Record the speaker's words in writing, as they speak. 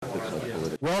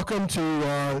Welcome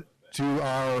to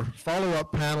our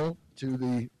follow-up panel to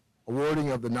the awarding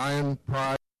of the Nyhan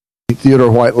Prize Theodore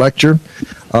White Lecture.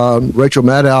 Rachel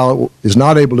Maddow is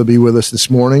not able to be with us this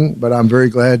morning, but I'm very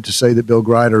glad to say that Bill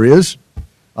Greider is,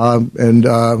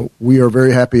 and we are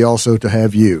very happy also to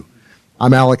have you.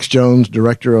 I'm Alex Jones,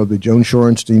 director of the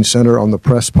Shorenstein Center on the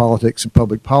Press, Politics, and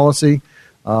Public Policy.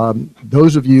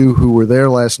 Those of you who were there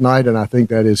last night, and I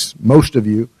think that is most of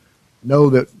you,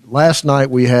 know that last night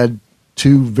we had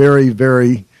two very,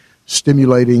 very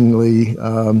stimulatingly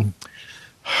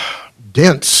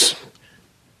dense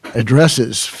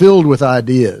addresses filled with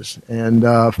ideas and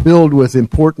filled with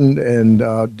important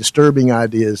and disturbing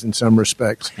ideas in some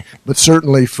respects, but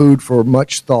certainly food for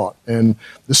much thought. And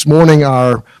this morning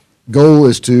our goal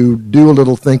is to do a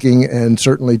little thinking and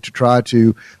certainly to try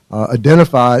to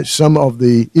identify some of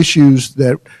the issues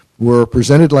that were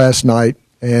presented last night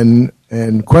and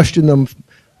question them,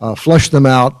 flush them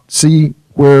out, see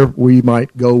where we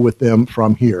might go with them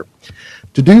from here.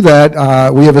 To do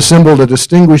that, we have assembled a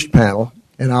distinguished panel,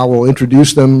 and I will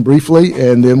introduce them briefly,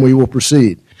 and then we will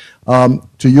proceed. To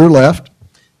your left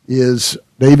is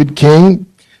David King.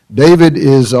 David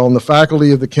is on the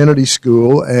faculty of the Kennedy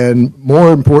School, and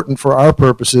more important for our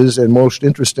purposes, and most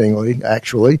interestingly,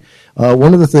 actually,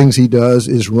 one of the things he does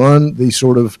is run the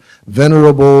sort of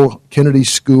venerable Kennedy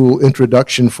School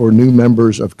Introduction for New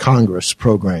Members of Congress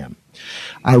program.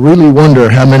 I really wonder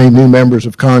how many new members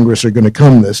of Congress are going to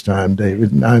come this time,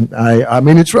 David. I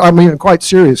mean, quite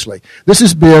seriously. This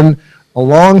has been a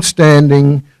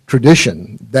long-standing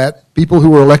tradition that people who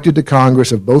were elected to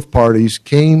Congress of both parties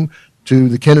came to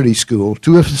the Kennedy School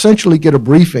to essentially get a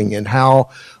briefing in how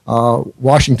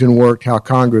Washington worked, how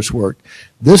Congress worked.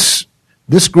 This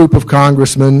group of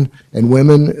congressmen and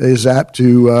women is apt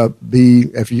to be,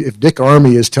 if Dick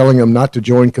Armey is telling them not to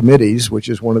join committees, which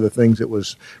is one of the things that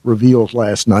was revealed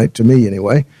last night, to me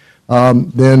anyway,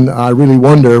 then I really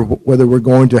wonder whether we're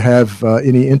going to have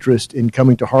any interest in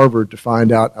coming to Harvard to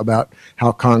find out about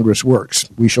how Congress works.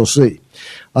 We shall see.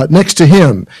 Next to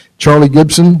him, Charlie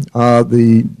Gibson,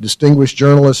 the distinguished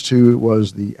journalist who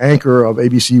was the anchor of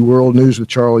ABC World News with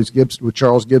Charles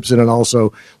Gibson, and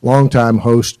also longtime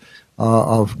host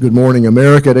of Good Morning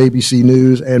America at ABC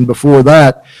News, and before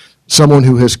that, someone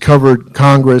who has covered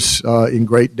Congress in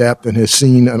great depth and has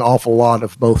seen an awful lot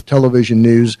of both television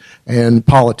news and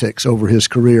politics over his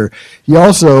career. He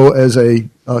also, as a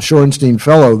Shorenstein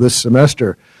Fellow this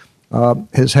semester,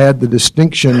 has had the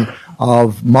distinction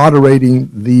of moderating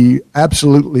the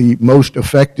absolutely most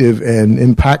effective and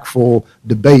impactful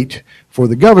debate for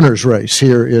the governor's race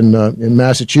here in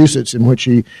Massachusetts, in which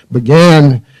he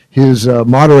began his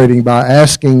moderating by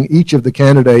asking each of the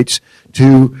candidates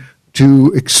to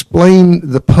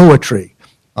explain the poetry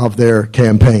of their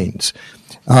campaigns.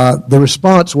 The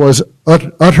response was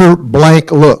utter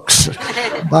blank looks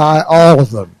by all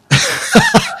of them.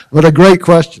 What a great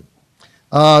question.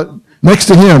 Next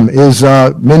to him is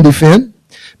Mindy Finn.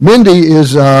 Mindy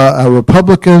is a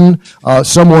Republican,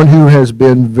 someone who has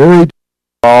been very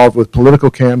involved with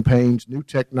political campaigns, new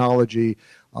technology,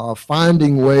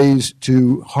 finding ways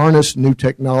to harness new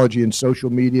technology and social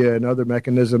media and other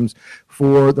mechanisms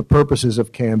for the purposes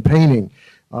of campaigning.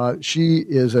 She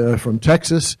is from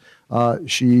Texas.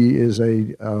 She is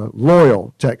a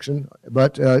loyal Texan,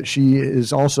 but she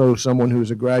is also someone who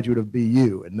is a graduate of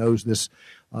BU and knows this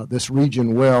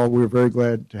region well. We're very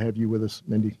glad to have you with us,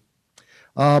 Mindy.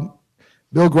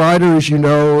 Bill Greider, as you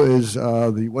know, is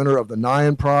the winner of the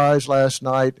Nyhan Prize last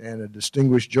night and a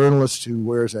distinguished journalist who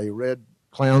wears a red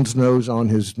clown's nose on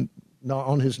his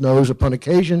nose upon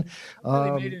occasion. It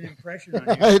really made an impression on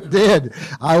you. It did.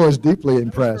 I was deeply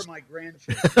impressed. For my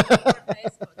grandchildren.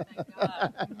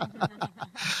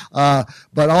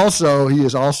 But also, he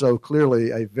is also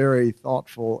clearly a very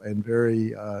thoughtful and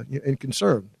very and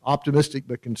concerned, optimistic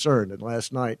but concerned. And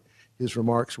last night, his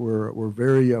remarks were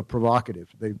very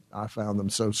provocative. I found them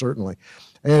so, certainly.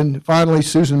 And finally,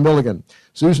 Susan Milligan.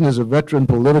 Susan is a veteran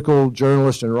political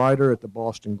journalist and writer at the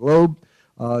Boston Globe.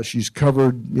 She's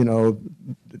covered,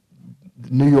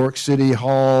 New York City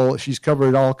Hall. She's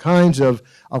covered all kinds of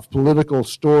political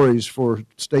stories for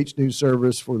States News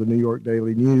Service, for the New York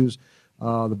Daily News,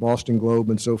 the Boston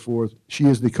Globe, and so forth. She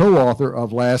is the co-author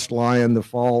of Last Lion, The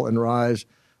Fall and Rise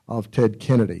of Ted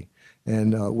Kennedy,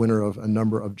 and winner of a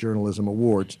number of journalism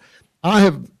awards. I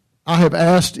have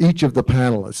asked each of the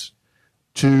panelists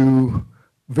to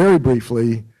very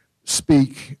briefly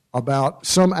speak about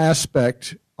some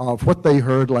aspect of what they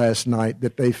heard last night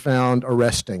that they found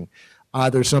arresting,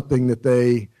 either something that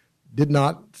they did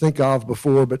not think of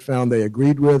before but found they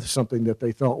agreed with, something that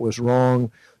they thought was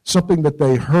wrong, something that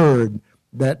they heard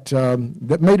that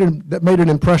made an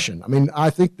impression. I mean, I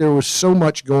think there was so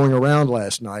much going around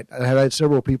last night. I had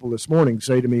several people this morning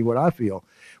say to me what I feel,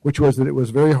 which was that it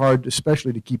was very hard,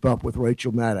 especially to keep up with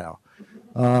Rachel Maddow.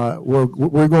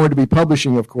 We're going to be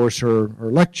publishing, of course, her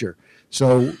lecture,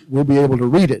 so we'll be able to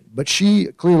read it. But she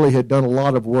clearly had done a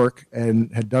lot of work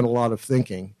and had done a lot of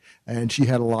thinking, and she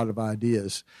had a lot of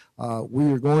ideas.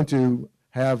 We're going to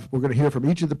hear from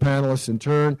each of the panelists in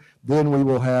turn. Then we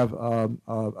will have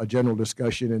a general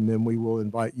discussion, and then we will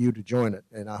invite you to join it,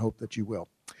 and I hope that you will.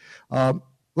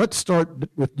 Let's start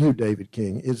with you, David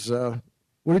King.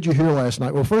 What did you hear last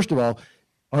night? Well, first of all,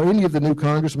 are any of the new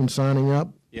congressmen signing up?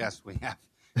 Yes, we have.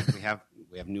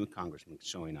 We have new congressmen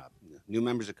showing up, new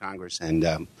members of Congress, and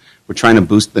we're trying to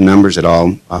boost the numbers at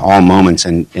all moments.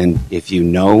 And if you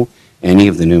know any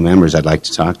of the new members, I'd like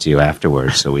to talk to you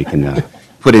afterwards so we can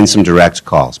put in some direct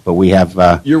calls. But we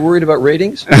have... You're worried about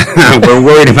ratings? We're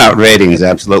worried about ratings,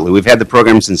 absolutely. We've had the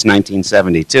program since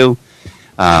 1972.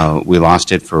 We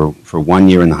lost it for 1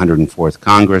 year in the 104th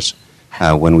Congress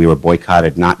when we were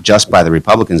boycotted not just by the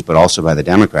Republicans but also by the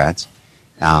Democrats.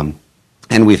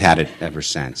 And we've had it ever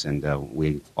since. And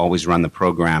we always run the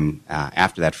program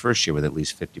after that first year with at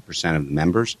least 50% of the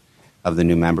members. Of the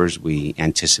new members, we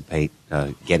anticipate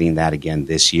getting that again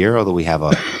this year, although we have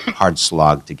a hard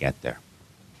slog to get there.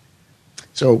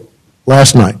 So,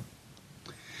 last night.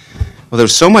 Well,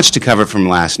 there's so much to cover from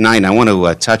last night. I want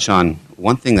to touch on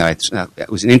one thing that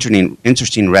was an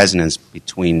interesting resonance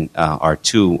between our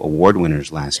two award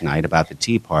winners last night about the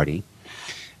Tea Party.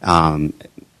 Of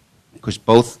course,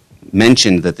 both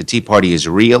mentioned that the Tea Party is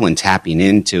real and tapping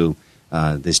into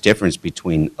this difference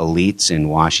between elites in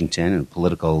Washington and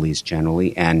political elites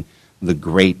generally and the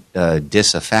great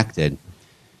disaffected.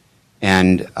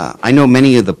 And I know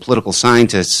many of the political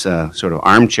scientists, sort of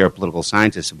armchair political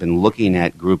scientists, have been looking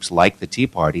at groups like the Tea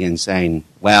Party and saying,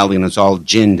 well, it's all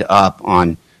ginned up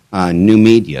on new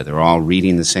media. They're all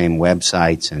reading the same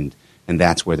websites, and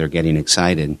that's where they're getting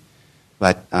excited.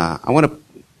 But I want to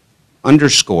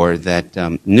underscore that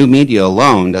new media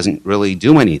alone doesn't really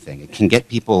do anything. It can get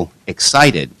people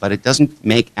excited, but it doesn't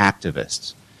make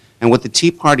activists. And what the Tea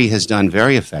Party has done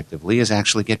very effectively is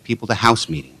actually get people to House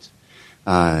meetings,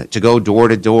 to go door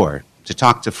to door, to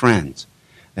talk to friends.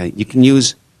 You can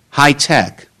use high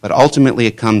tech, but ultimately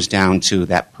it comes down to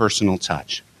that personal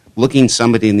touch, looking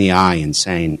somebody in the eye and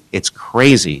saying, it's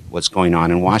crazy what's going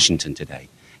on in Washington today.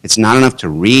 It's not enough to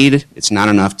read. It's not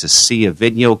enough to see a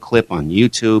video clip on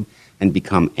YouTube and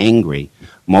become angry.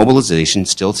 Mobilization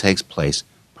still takes place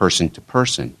person to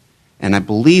person. And I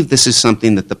believe this is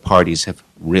something that the parties have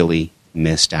really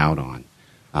missed out on.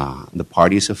 The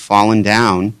parties have fallen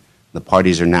down. The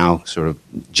parties are now sort of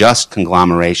just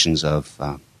conglomerations of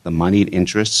the moneyed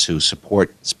interests who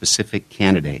support specific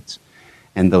candidates.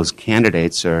 And those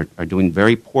candidates are doing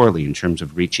very poorly in terms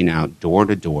of reaching out door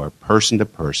to door, person to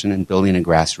person, and building a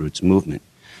grassroots movement.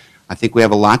 I think we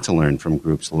have a lot to learn from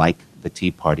groups like the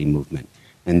Tea Party movement,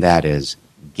 and that is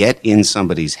get in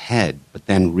somebody's head, but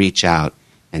then reach out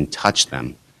and touch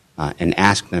them and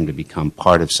ask them to become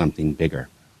part of something bigger.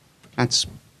 That's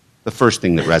the first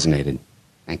thing that resonated.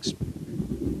 Thanks.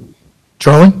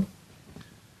 Charlie?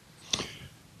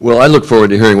 Well, I look forward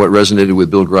to hearing what resonated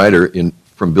with Bill Greider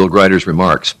from Bill Greider's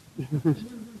remarks.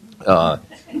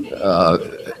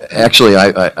 Actually,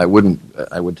 I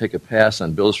would take a pass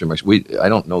on Bill's remarks. I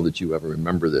don't know that you ever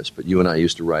remember this, but you and I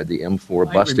used to ride the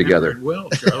M4 bus together. I remember it well,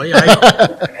 Charlie.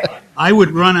 I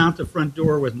would run out the front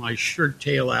door with my shirt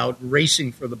tail out,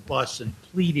 racing for the bus and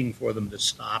pleading for them to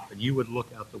stop, and you would look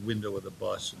out the window of the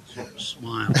bus and sort of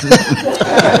smile.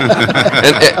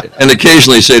 and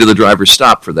occasionally say to the driver,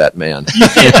 "Stop for that man."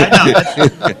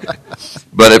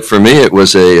 But for me, it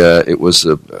was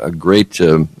a great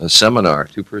seminar,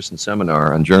 two-person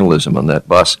seminar on journalism on that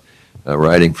bus,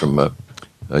 riding from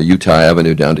Utah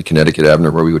Avenue down to Connecticut Avenue,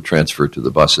 where we would transfer to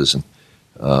the buses. And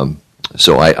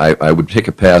so I would take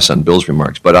a pass on Bill's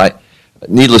remarks. But I,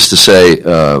 needless to say,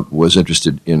 was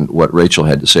interested in what Rachel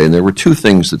had to say. And there were two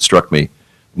things that struck me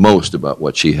most about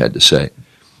what she had to say.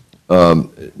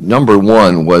 Number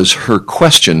one was her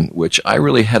question, which I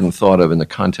really hadn't thought of in the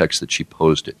context that she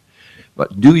posed it.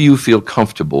 But will you feel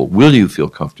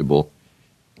comfortable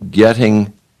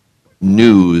getting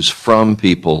news from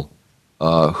people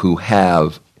who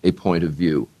have a point of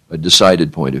view, a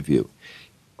decided point of view?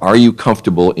 Are you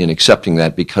comfortable in accepting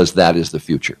that because that is the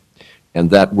future? And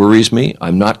that worries me.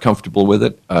 I'm not comfortable with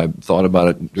it. I thought about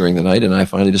it during the night, and I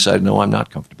finally decided, no, I'm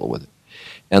not comfortable with it.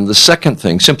 And the second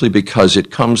thing, simply because it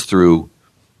comes through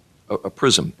a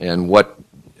prism. And what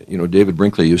David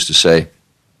Brinkley used to say,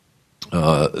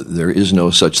 there is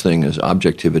no such thing as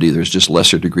objectivity. There's just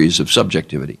lesser degrees of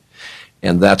subjectivity.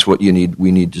 and that's what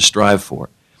we need to strive for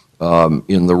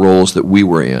in the roles that we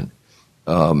were in.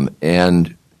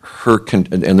 And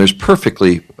there's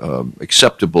perfectly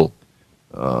acceptable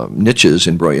niches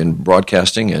in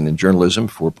broadcasting and in journalism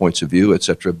for points of view,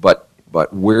 etc. But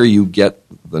where you get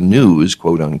the news,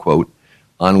 quote unquote,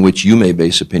 on which you may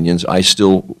base opinions, I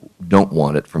still don't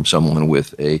want it from someone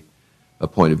with a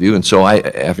point of view. And so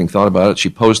having thought about it, she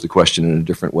posed the question in a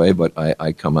different way, but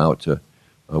I come out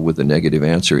with a negative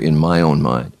answer in my own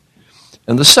mind.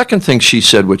 And the second thing she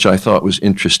said, which I thought was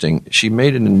interesting, she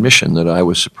made an admission that I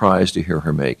was surprised to hear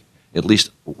her make. At least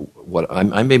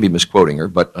I may be misquoting her,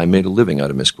 but I made a living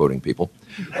out of misquoting people.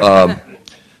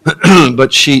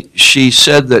 But she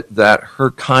said that her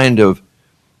kind of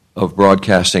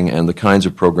broadcasting and the kinds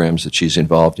of programs that she's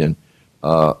involved in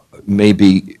may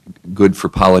be good for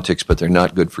politics, but they're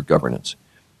not good for governance.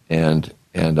 And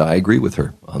I agree with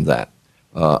her on that.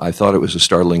 I thought it was a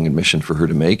startling admission for her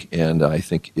to make, and I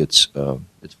think it's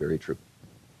very true.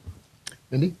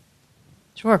 Mindy?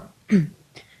 Sure.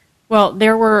 Well,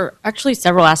 there were actually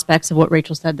several aspects of what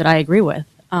Rachel said that I agree with.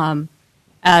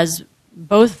 As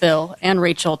both Phil and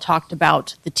Rachel talked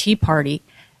about the Tea Party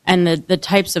and the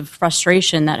types of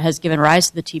frustration that has given rise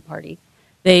to the Tea Party,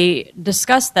 they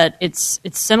discussed that it's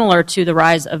similar to the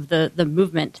rise of the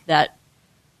movement that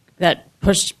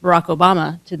pushed Barack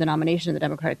Obama to the nomination of the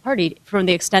Democratic Party, from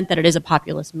the extent that it is a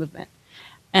populist movement.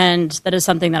 And that is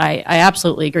something that I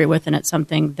absolutely agree with, and it's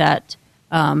something that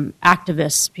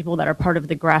activists, people that are part of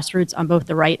the grassroots on both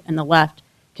the right and the left,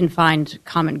 can find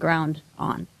common ground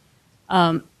on.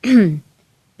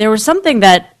 There was something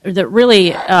that really,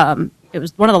 it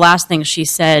was one of the last things she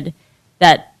said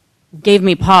that gave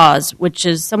me pause, which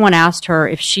is someone asked her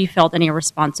if she felt any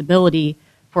responsibility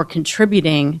for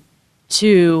contributing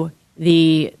to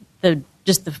the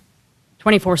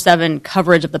 24/7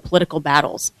 coverage of the political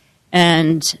battles.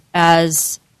 And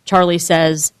as Charlie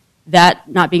says, that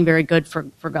not being very good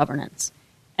for governance.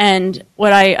 And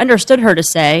what I understood her to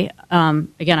say,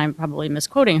 again, I'm probably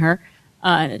misquoting her,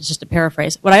 it's just a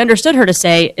paraphrase. What I understood her to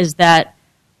say is that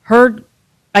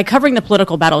by covering the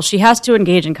political battles, she has to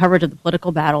engage in coverage of the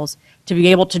political battles to be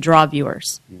able to draw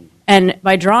viewers. And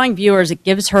by drawing viewers, it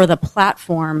gives her the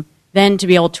platform then to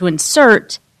be able to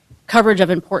insert coverage of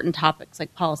important topics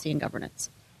like policy and governance.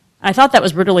 I thought that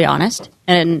was brutally honest,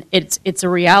 and it's a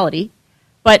reality.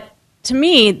 But to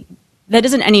me, that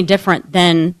isn't any different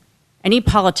than any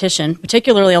politician,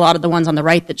 particularly a lot of the ones on the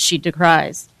right that she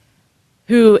decries,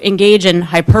 who engage in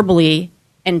hyperbole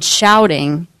and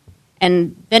shouting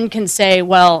and then can say,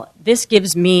 well, this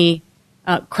gives me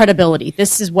credibility.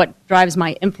 This is what drives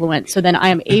my influence. So then I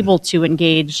am able to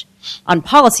engage on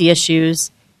policy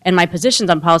issues and my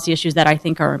positions on policy issues that I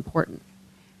think are important.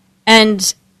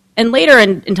 And later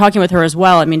in talking with her as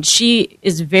well, I mean, she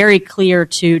is very clear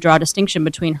to draw a distinction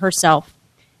between herself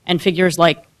and figures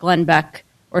like Glenn Beck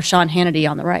or Sean Hannity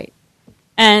on the right.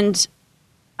 And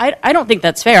I don't think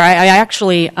that's fair. I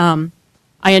actually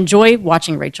I enjoy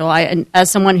watching Rachel. And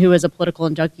as someone who is a political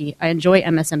junkie, I enjoy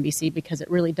MSNBC because it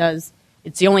really does.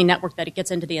 It's the only network that it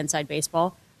gets into the inside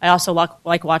baseball. I also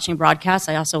like watching broadcasts.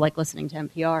 I also like listening to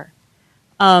NPR.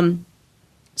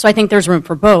 So I think there's room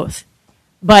for both.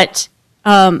 But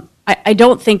I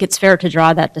don't think it's fair to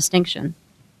draw that distinction.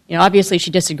 You know, obviously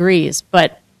she disagrees,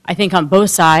 but I think on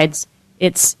both sides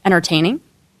it's entertaining,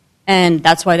 and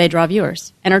that's why they draw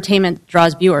viewers. Entertainment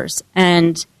draws viewers.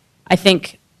 And I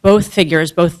think both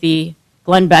figures, both the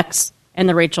Glenn Becks and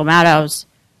the Rachel Maddows,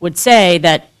 would say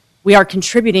that we are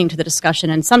contributing to the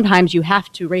discussion, and sometimes you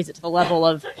have to raise it to the level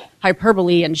of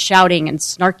hyperbole and shouting and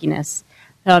snarkiness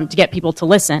to get people to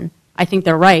listen. I think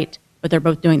they're right, but they're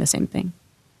both doing the same thing.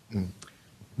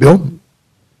 Bill?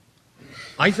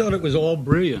 I thought it was all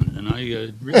brilliant, and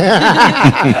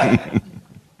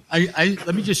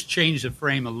let me just change the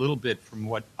frame a little bit from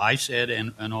what I said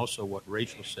and also what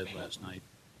Rachel said last night.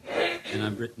 And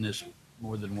I've written this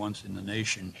more than once in The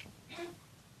Nation.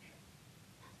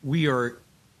 We are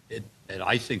at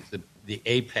I think the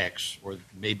apex, or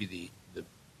maybe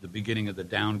the beginning of the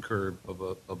down curve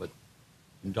of a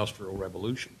industrial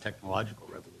revolution, technological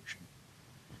revolution.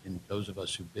 And those of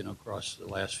us who've been across the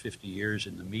last 50 years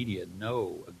in the media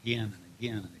know again and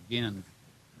again and again.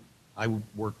 I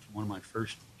worked, one of my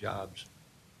first jobs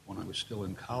when I was still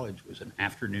in college was an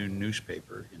afternoon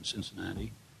newspaper in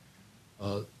Cincinnati,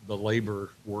 the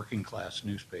labor working class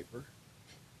newspaper.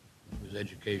 It was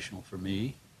educational for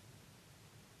me.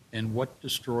 And what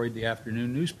destroyed the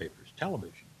afternoon newspapers?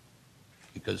 Television.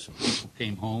 Because people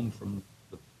came home from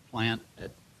the plant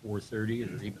at 4:30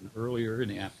 or even earlier in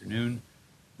the afternoon,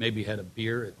 maybe had a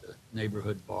beer at the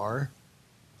neighborhood bar,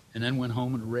 and then went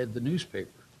home and read the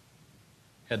newspaper.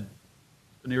 Had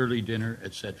an early dinner,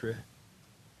 etc.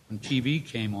 When TV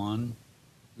came on,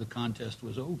 the contest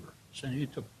was over. So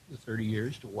it took 30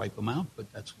 years to wipe them out,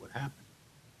 but that's what happened.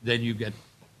 Then you get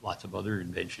lots of other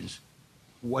inventions.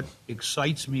 What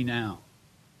excites me now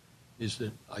is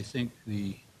that I think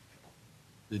the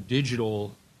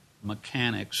digital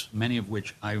mechanics, many of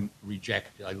which I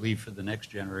reject, I leave for the next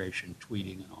generation,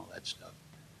 tweeting and all that stuff.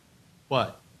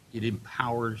 But it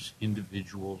empowers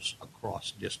individuals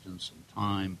across distance and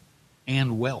time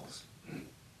and wealth.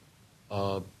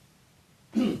 The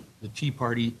Tea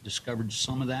Party discovered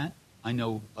some of that. I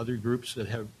know other groups that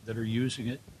are using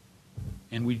it,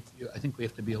 and I think we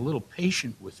have to be a little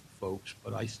patient with folks.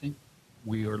 But I think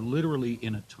we are literally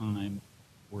in a time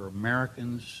where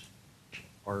Americans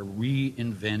are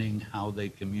reinventing how they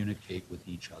communicate with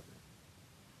each other,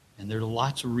 and there are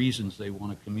lots of reasons they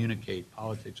want to communicate.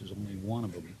 Politics is only one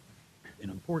of them, an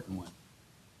important one.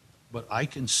 But I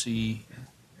can see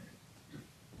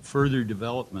further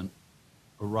development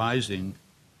arising,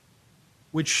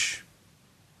 which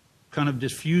kind of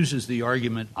diffuses the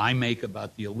argument I make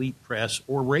about the elite press,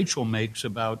 or Rachel makes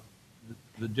about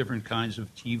the different kinds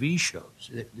of TV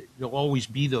shows. There'll always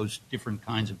be those different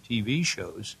kinds of TV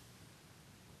shows.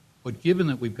 But given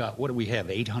that we've got, what do we have,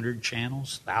 800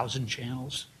 channels, 1,000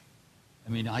 channels? I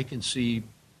mean, I can see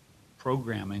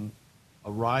programming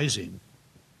arising,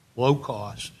 low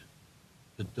cost,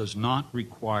 that does not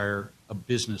require a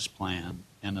business plan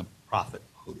and a profit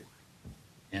motive.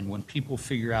 And when people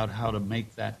figure out how to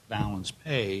make that balance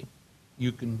pay,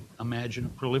 you can imagine a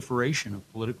proliferation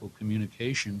of political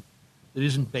communication that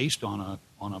isn't based on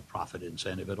a profit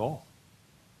incentive at all.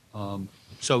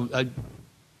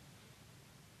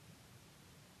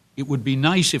 It would be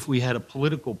nice if we had a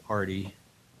political party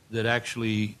that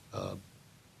actually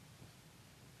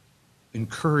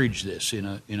encouraged this in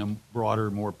a broader,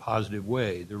 more positive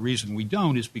way. The reason we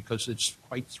don't is because it's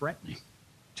quite threatening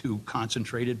to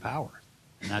concentrated power,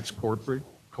 and that's corporate,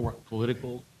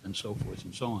 political, and so forth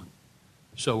and so on.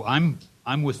 So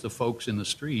I'm with the folks in the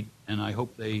street, and I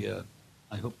hope they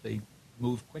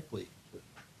move quickly to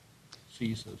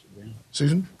seize those advantages.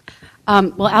 Susan?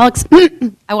 Well, Alex,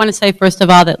 I want to say, first of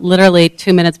all, that literally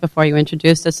 2 minutes before you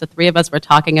introduced us, the three of us were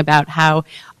talking about how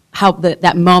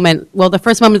that moment, well, the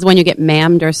first moment is when you get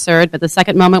mammed or sirred, but the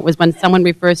second moment was when someone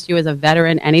refers to you as a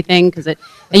veteran, anything, and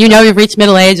you know you've reached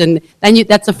middle age, and then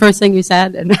that's the first thing you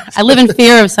said. And I live in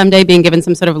fear of someday being given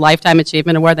some sort of lifetime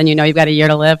achievement award, then you know you've got a year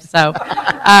to live. So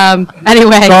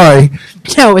anyway. Sorry.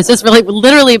 No, it was just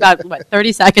literally about,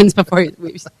 30 seconds before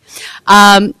we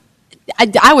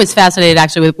I was fascinated,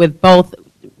 actually, with both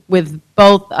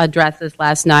addresses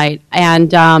last night,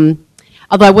 and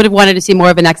although I would have wanted to see more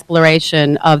of an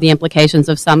exploration of the implications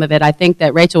of some of it. I think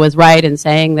that Rachel was right in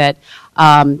saying that,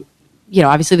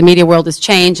 obviously the media world has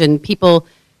changed, and people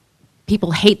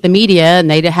hate the media, and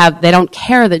they don't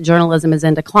care that journalism is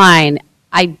in decline.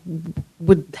 I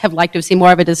would have liked to see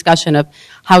more of a discussion of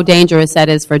how dangerous that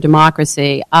is for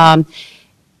democracy.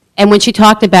 And when she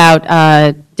talked about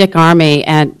Dick Armey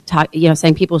and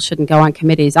saying people shouldn't go on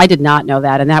committees, I did not know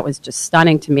that, and that was just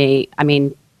stunning to me. I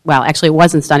mean, well, actually, it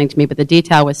wasn't stunning to me, but the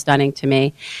detail was stunning to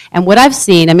me. And what I've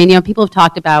seen, people have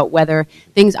talked about whether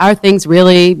things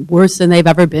really worse than they've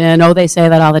ever been. Oh, they say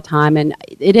that all the time, and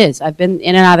it is. I've been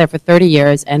in and out of there for 30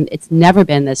 years, and it's never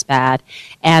been this bad.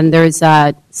 And there's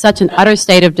such an utter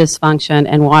state of dysfunction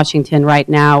in Washington right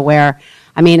now, where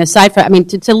aside from,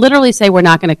 to literally say we're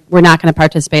not going to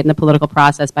participate in the political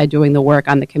process by doing the work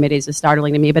on the committees is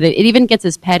startling to me. But it even gets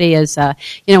as petty as,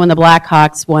 when the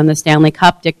Blackhawks won the Stanley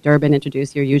Cup, Dick Durbin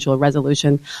introduced your usual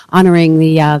resolution honoring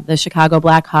the Chicago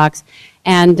Blackhawks.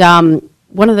 And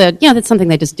one of the, that's something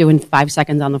they just do in 5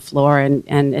 seconds on the floor, and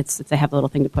they have a little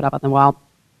thing to put up on the wall.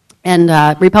 And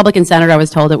Republican senator, I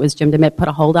was told it was Jim DeMitt, put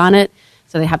a hold on it.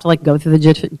 So they have to go through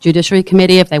the Judiciary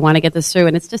Committee if they want to get this through,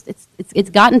 and it's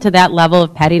gotten to that level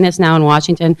of pettiness now in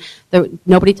Washington.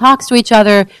 Nobody talks to each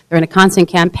other. They're in a constant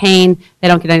campaign. They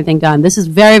don't get anything done. This is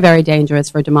very, very dangerous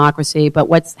for democracy. But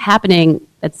what's happening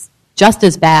that's just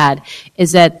as bad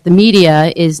is that the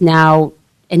media is now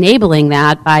enabling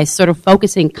that by sort of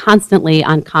focusing constantly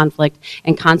on conflict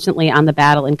and constantly on the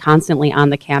battle and constantly on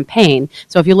the campaign.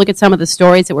 So if you look at some of the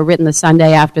stories that were written the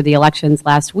Sunday after the elections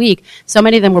last week, so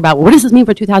many of them were about, what does this mean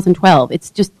for 2012? It's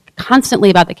just constantly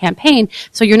about the campaign,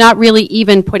 so you're not really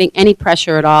even putting any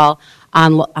pressure at all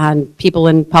on people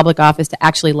in public office to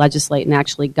actually legislate and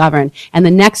actually govern. And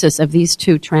the nexus of these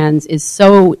two trends is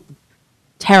so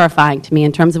terrifying to me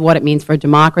in terms of what it means for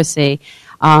democracy.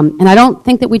 And I don't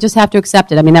think that we just have to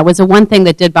accept it. I mean, that was the one thing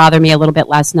that did bother me a little bit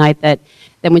last night, that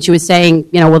when she was saying,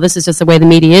 well, this is just the way the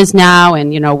media is now,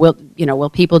 and, will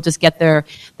people just get their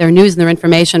news and their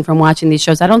information from watching these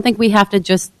shows? I don't think we have to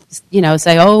just,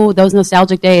 say, oh, those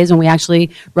nostalgic days when we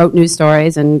actually wrote news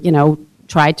stories and,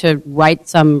 tried to write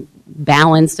some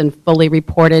balanced and fully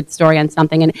reported story on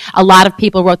something, and a lot of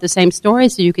people wrote the same story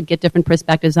so you could get different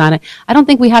perspectives on it. I don't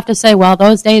think we have to say, well,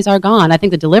 those days are gone. I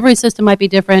think the delivery system might be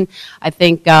different. I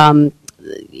think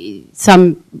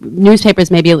some newspapers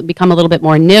maybe become a little bit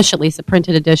more niche, at least the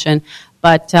printed edition,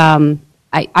 but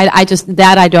I just,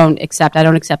 that I don't accept. I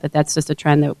don't accept that that's just a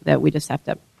trend that we just have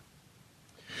to.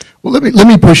 Well, let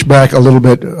me push back a little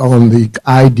bit on the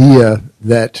idea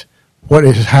that what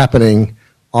is happening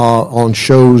on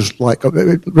shows like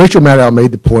Rachel Maddow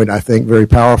made the point, I think, very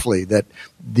powerfully, that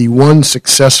the one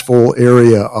successful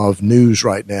area of news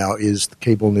right now is the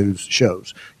cable news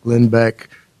shows. Glenn Beck,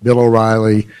 Bill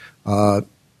O'Reilly,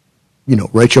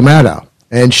 Rachel Maddow.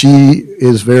 And she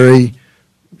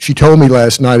told me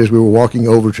last night as we were walking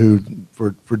over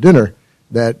for dinner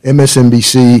that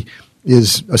MSNBC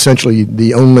is essentially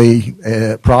the only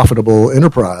profitable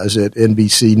enterprise at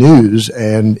NBC News,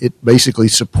 and it basically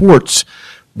supports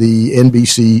the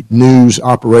NBC News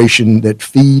operation that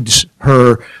feeds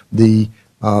her the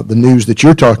news that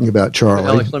you're talking about, Charlie.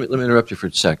 Alex, let me interrupt you for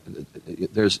a second.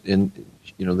 There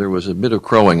was a bit of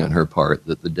crowing on her part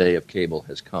that the day of cable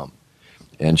has come,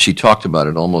 and she talked about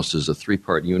it almost as a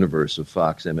three-part universe of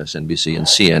Fox, MSNBC, and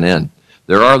CNN.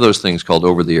 There are those things called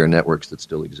over-the-air networks that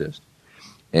still exist,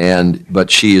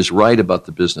 but she is right about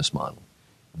the business model.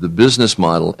 The business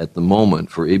model at the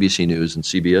moment for ABC News and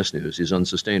CBS News is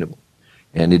unsustainable.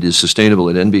 And it is sustainable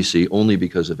at NBC only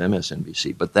because of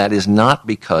MSNBC. But that is not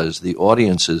because the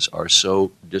audiences are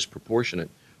so disproportionate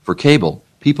for cable.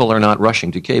 People are not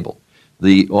rushing to cable.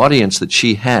 The audience that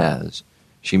she has,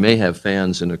 she may have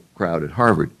fans in a crowd at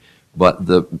Harvard, but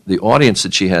the audience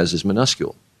that she has is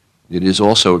minuscule. It is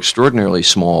also extraordinarily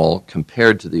small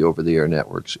compared to the over-the-air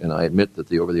networks, and I admit that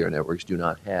the over-the-air networks do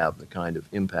not have the kind of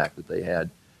impact that they had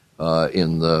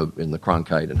in the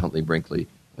Cronkite and Huntley Brinkley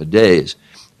days.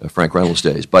 Frank Reynolds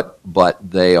days, but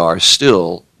they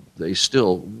still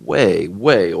way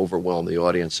overwhelm the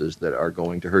audiences that are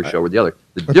going to her show or the other.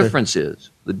 The difference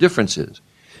is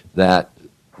that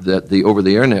the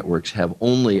over-the-air networks have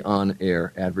only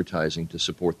on-air advertising to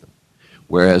support them,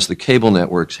 whereas the cable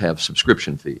networks have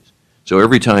subscription fees. So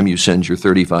every time you send your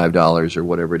 $35 or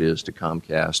whatever it is to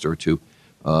Comcast or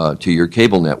to your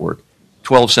cable network,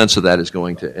 12 cents of that is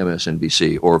going to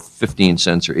MSNBC, or 15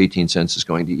 cents or 18 cents is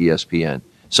going to ESPN.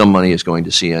 Some money is going to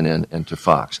CNN and to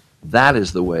Fox. That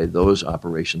is the way those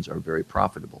operations are very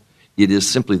profitable. It is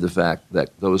simply the fact that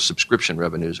those subscription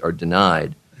revenues are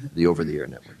denied the over-the-air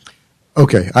networks.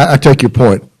 Okay, I take your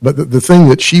point. But the thing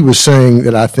that she was saying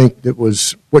that I think that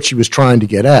was what she was trying to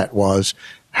get at was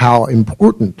how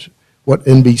important what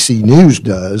NBC News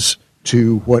does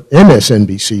to what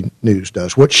MSNBC News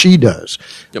does, what she does.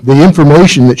 Yep. The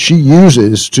information that she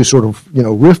uses to sort of,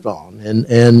 riff on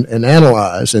and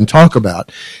analyze and talk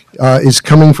about is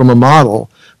coming from a model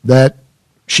that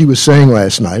she was saying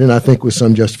last night, and I think with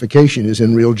some justification, is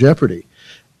in real jeopardy.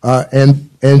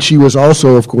 And she was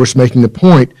also, of course, making the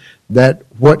point that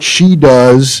what she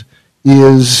does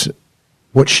is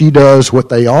what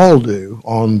they all do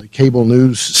on the cable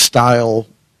news style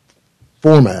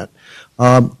format,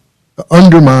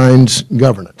 undermines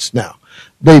governance. Now,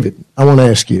 David, I want to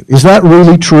ask you, is that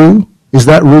really true? Is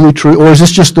that really true? Or is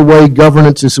this just the way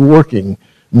governance is working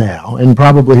now and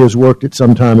probably has worked at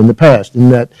some time in the past? In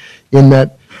that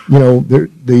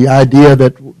the idea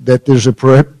that there's a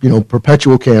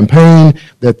perpetual campaign,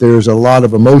 that there's a lot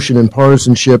of emotion and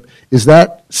partisanship, is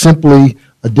that simply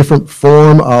a different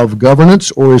form of governance,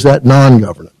 or is that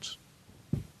non-governance?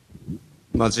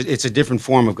 Well, it's a different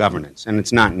form of governance, and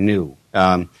it's not new.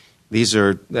 This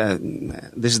is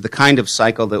the kind of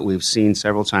cycle that we've seen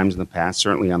several times in the past,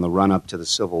 certainly on the run-up to the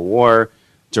Civil War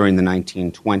during the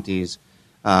 1920s,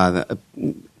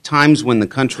 times when the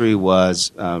country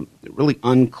was really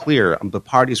unclear. The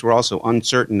parties were also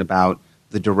uncertain about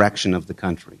the direction of the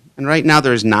country. And right now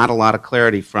there's not a lot of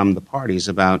clarity from the parties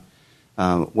about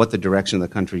what the direction of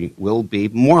the country will be.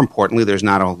 More importantly, there's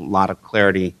not a lot of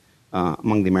clarity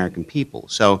among the American people.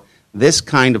 So this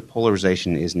kind of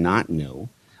polarization is not new.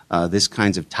 This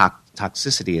kind of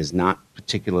toxicity is not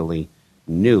particularly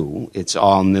new. It's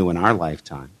all new in our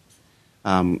lifetime.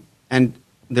 And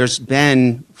there's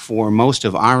been, for most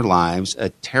of our lives, a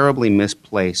terribly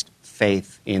misplaced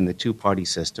faith in the two-party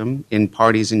system, in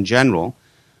parties in general,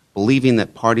 believing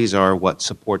that parties are what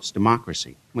supports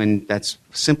democracy, when that's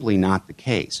simply not the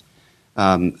case.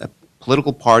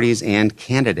 political parties and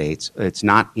candidates, it's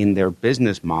not in their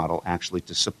business model actually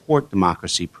to support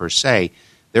democracy per se.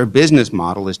 Their business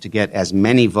model is to get as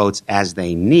many votes as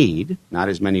they need, not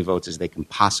as many votes as they can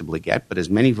possibly get, but as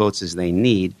many votes as they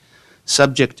need,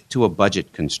 subject to a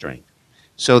budget constraint.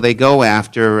 So they go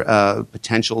after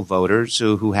potential voters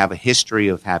who have a history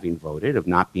of having voted, of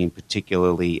not being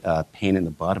particularly pain in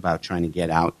the butt about trying to get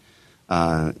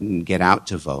out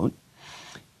to vote,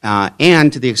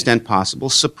 and to the extent possible,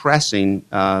 suppressing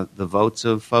the votes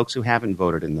of folks who haven't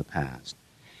voted in the past.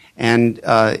 And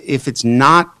if it's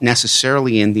not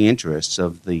necessarily in the interests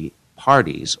of the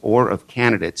parties or of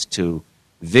candidates to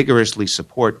vigorously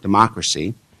support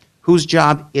democracy, whose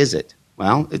job is it?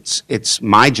 Well, it's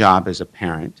my job as a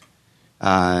parent.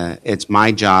 It's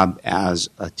my job as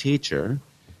a teacher.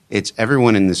 It's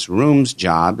everyone in this room's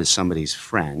job as somebody's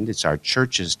friend. It's our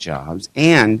church's jobs.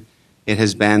 And it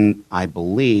has been, I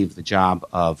believe, the job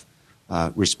of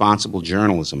responsible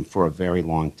journalism for a very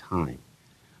long time.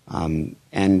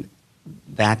 And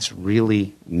that's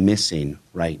really missing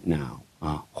right now,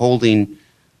 holding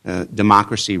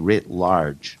democracy writ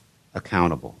large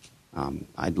accountable.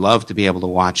 I'd love to be able to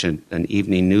watch an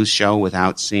evening news show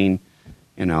without seeing,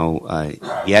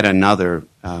 yet another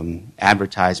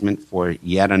advertisement for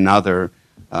yet another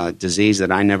disease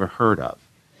that I never heard of.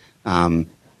 And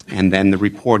then the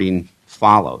reporting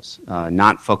follows,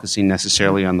 not focusing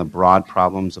necessarily on the broad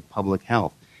problems of public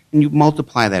health. And you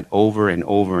multiply that over and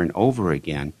over and over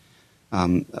again.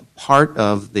 Part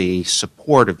of the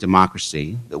support of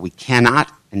democracy that we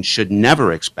cannot and should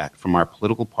never expect from our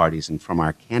political parties and from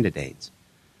our candidates,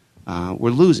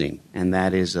 we're losing, and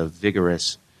that is a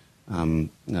vigorous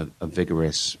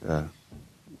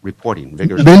reporting.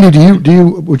 Bendy,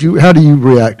 how do you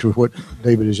react to what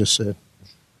David has just said?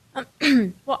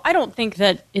 Well, I don't think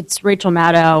that it's Rachel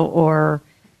Maddow or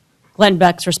Glenn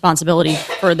Beck's responsibility,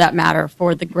 for that matter,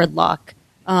 for the gridlock,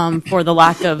 for the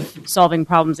lack of solving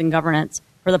problems in governance,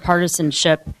 for the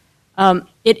partisanship.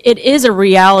 It is a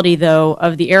reality, though,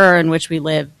 of the era in which we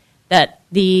live, that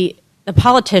the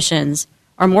politicians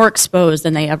are more exposed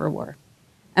than they ever were.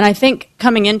 And I think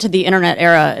coming into the internet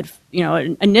era,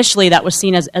 initially that was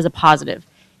seen as a positive.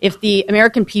 If the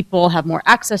American people have more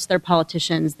access to their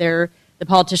politicians, the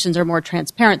politicians are more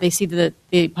transparent. They see the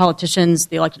politicians,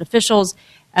 the elected officials,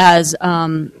 as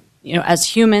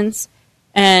humans,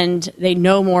 and they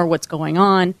know more what's going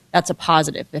on. That's a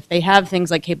positive. If they have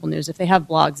things like cable news, if they have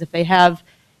blogs, if they have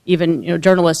even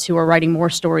journalists who are writing more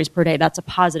stories per day, that's a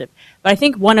positive. But I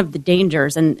think one of the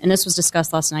dangers, and this was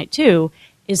discussed last night too,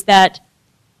 is that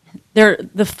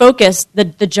the focus,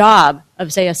 the job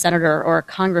of, say, a senator or a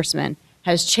congressman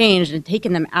has changed and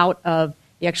taken them out of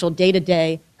the actual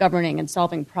day-to-day governing and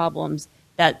solving problems,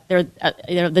 that they're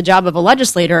the job of a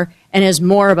legislator, and is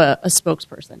more of a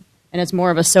spokesperson, and it's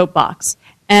more of a soapbox.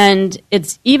 And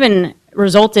it's even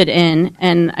resulted in,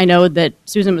 and I know that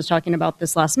Susan was talking about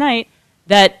this last night,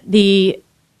 that the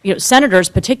senators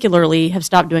particularly have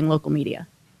stopped doing local media,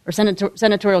 or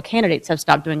senatorial candidates have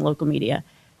stopped doing local media,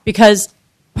 because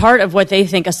part of what they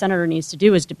think a senator needs to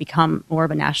do is to become more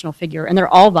of a national figure, and they're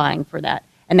all vying for that.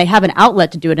 And they have an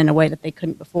outlet to do it in a way that they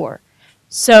couldn't before.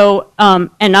 So,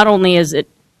 and not only does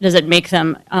it make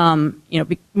them,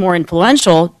 be more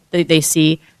influential, they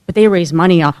see, but they raise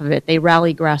money off of it. They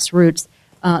rally grassroots.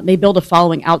 They build a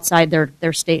following outside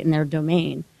their state and their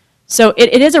domain. So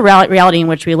it is a reality in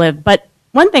which we live. But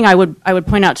one thing I would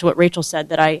point out to what Rachel said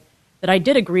that I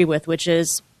did agree with, which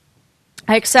is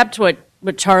I accept what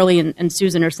Charlie and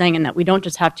Susan are saying, and that we don't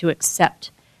just have to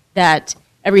accept that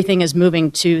everything is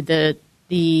moving to the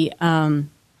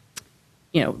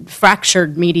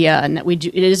fractured media, and that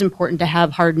it is important to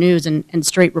have hard news and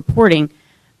straight reporting.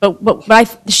 But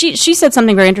she said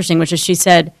something very interesting, which is she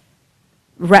said,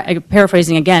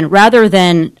 paraphrasing again, rather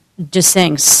than just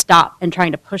saying stop and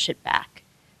trying to push it back,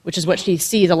 which is what she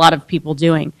sees a lot of people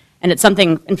doing. And it's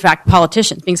something, in fact,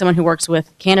 politicians, being someone who works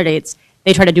with candidates,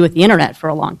 they try to do with the internet for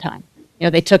a long time.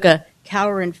 They took a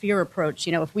cower and fear approach.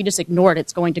 If we just ignore it,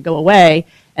 it's going to go away.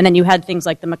 And then you had things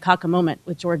like the macaca moment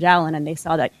with George Allen, and they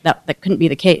saw that couldn't be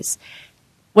the case.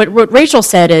 What Rachel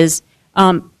said is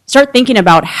start thinking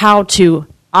about how to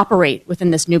operate within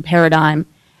this new paradigm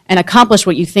and accomplish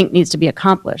what you think needs to be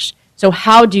accomplished. So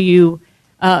how do you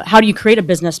create a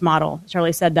business model,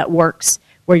 Charlie said, that works,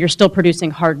 where you're still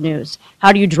producing hard news?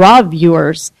 How do you draw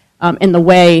viewers in the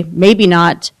way, maybe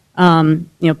not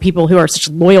people who are such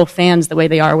loyal fans the way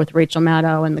they are with Rachel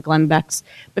Maddow and the Glenn Becks,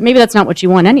 but maybe that's not what you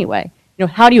want anyway.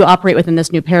 How do you operate within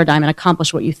this new paradigm and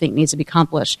accomplish what you think needs to be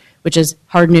accomplished, which is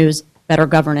hard news, better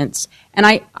governance? And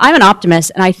I'm an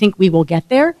optimist, and I think we will get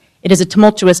there. It is a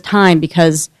tumultuous time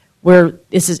because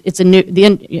it's a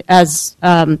new, as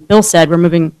Bill said, we're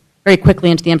moving very quickly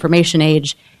into the information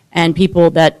age, and people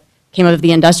that came out of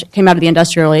the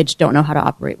industrial age don't know how to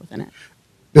operate within it.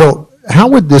 Bill, how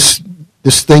would this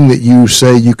thing that you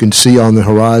say you can see on the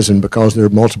horizon, because there are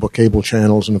multiple cable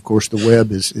channels and of course the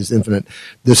web is infinite,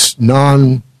 this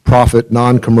non-profit,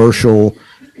 non-commercial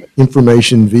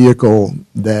information vehicle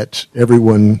that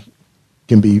everyone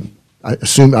can be, I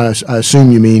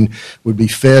assume you mean would be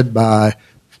fed by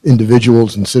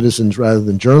individuals and citizens rather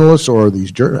than journalists, or are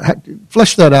these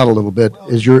flesh that out a little bit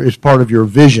as part of your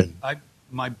vision?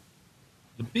 The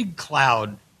big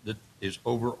cloud that is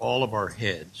over all of our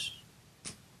heads,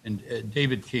 and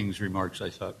David King's remarks I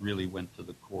thought really went to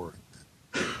the core,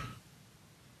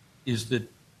 is that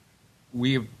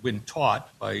we have been taught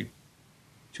by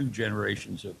 2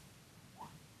 generations of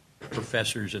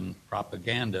professors in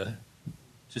propaganda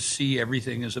to see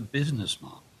everything as a business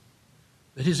model.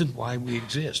 That isn't why we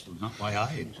exist, not why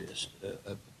I exist,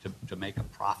 to make a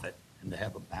profit and to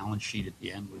have a balance sheet at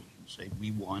the end where you can say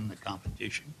we won the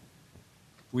competition.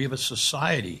 We have a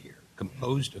society here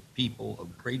composed of people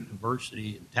of great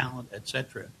diversity and talent,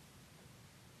 etc.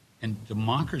 And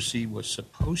democracy was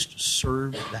supposed to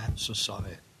serve that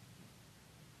society.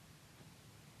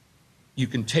 You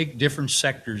can take different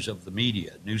sectors of the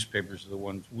media. Newspapers are the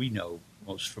ones we know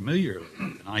most familiarly.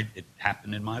 And it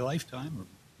happened in my lifetime, or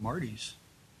Marty's,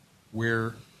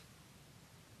 where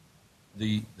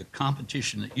the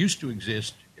competition that used to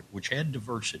exist, which had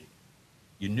diversity,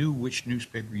 you knew which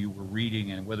newspaper you were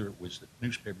reading and whether it was the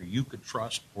newspaper you could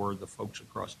trust or the folks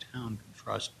across town could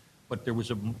trust, but there was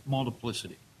a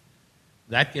multiplicity.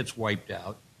 That gets wiped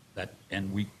out,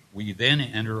 and we then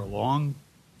enter a long,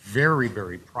 very,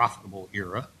 very profitable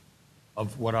era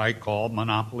of what I call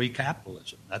monopoly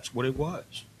capitalism. That's what it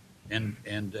was. And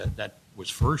that was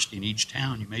first in each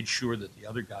town. You made sure that the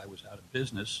other guy was out of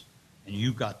business, and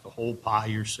you got the whole pie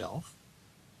yourself.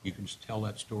 You can tell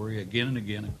that story again and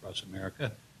again across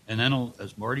America. And then,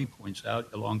 as Marty points out,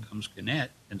 along comes Gannett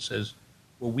and says,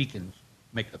 well, we can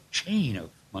make a chain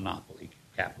of monopoly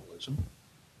capitalism,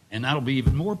 and that'll be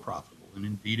even more profitable. And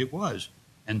indeed it was.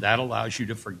 And that allows you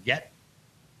to forget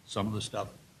some of the stuff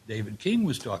David King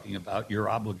was talking about, your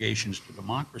obligations to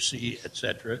democracy, et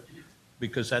cetera,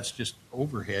 because that's just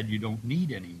overhead you don't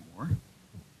need anymore.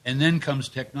 And then comes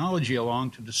technology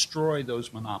along to destroy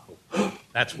those monopolies.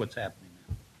 That's what's happening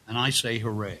now. And I say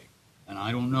hooray. And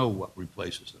I don't know what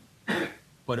replaces them.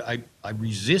 But I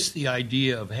resist the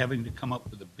idea of having to come up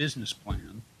with a business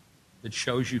plan that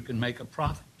shows you can make a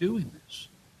profit doing this.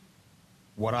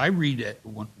 What I read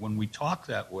when we talk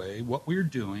that way, what we're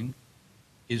doing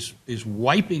is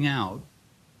wiping out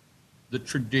the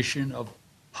tradition of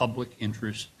public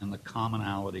interest and the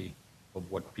commonality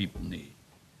of what people need.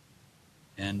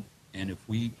 And if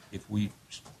we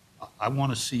I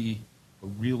want to see a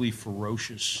really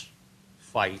ferocious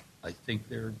fight. I think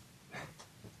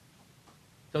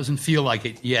doesn't feel like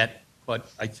it yet, but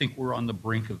I think we're on the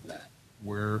brink of that.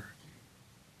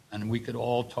 And we could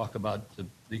all talk about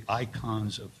the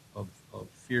icons of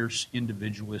fierce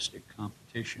individualistic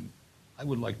competition. I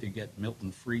would like to get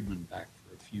Milton Friedman back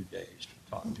for a few days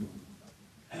to talk to him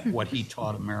about what he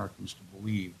taught Americans to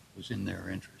believe was in their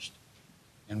interest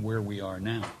and where we are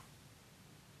now.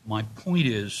 My point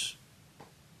is,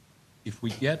 if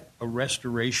we get a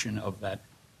restoration of that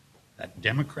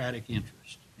democratic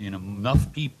interest in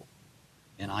enough people,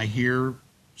 and I hear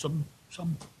some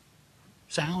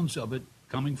sounds of it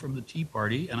coming from the Tea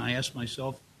Party, and I ask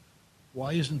myself,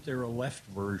 why isn't there a left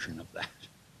version of that,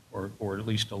 or at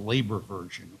least a labor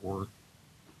version? Or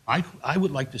I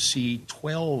would like to see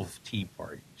 12 Tea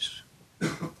Parties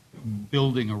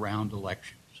building around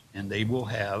elections, and they will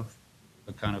have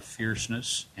a kind of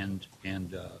fierceness and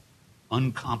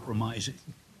uncompromising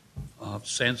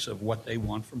sense of what they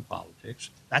want from politics.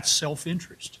 That's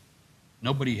self-interest.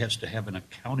 Nobody has to have an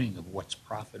accounting of what's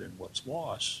profit and what's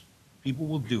loss. People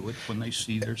will do it when they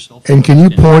see their self-interest. And can you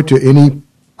point to any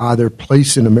either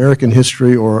place in American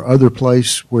history or other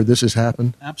place where this has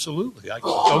happened? Absolutely. I can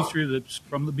go through this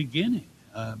from the beginning.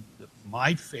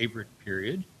 My favorite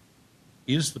period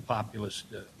is the populist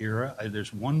era.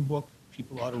 There's one book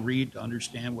people ought to read to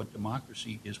understand what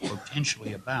democracy is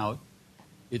potentially about.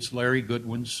 It's Larry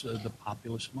Goodwin's The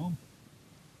Populist Moment.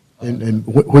 And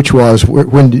which was,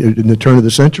 when, in the turn of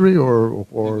the century, or?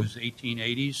 It was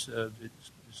 1880s. It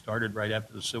started right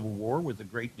after the Civil War with the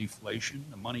Great Deflation,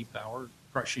 the money power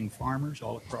crushing farmers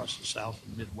all across the South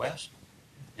and Midwest.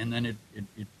 And then it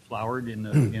flowered in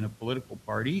a political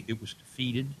party. It was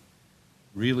defeated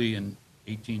really in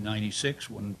 1896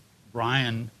 when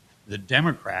Bryan, the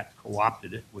Democrat,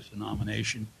 co-opted it with the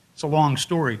nomination. It's a long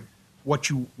story, what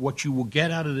you will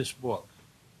get out of this book,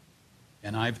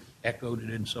 and I've echoed it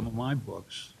in some of my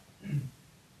books,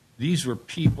 these were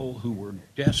people who were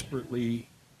desperately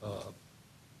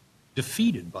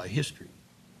defeated by history,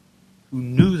 who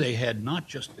knew they had not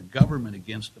just the government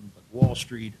against them, but Wall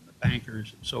Street and the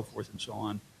bankers and so forth and so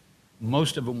on.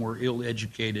 Most of them were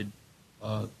ill-educated,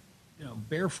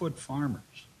 barefoot farmers.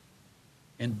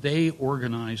 And they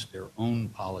organized their own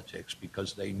politics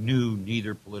because they knew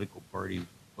neither political party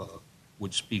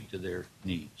would speak to their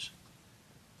needs.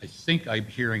 I think I'm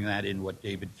hearing that in what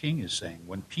David King is saying.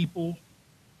 When people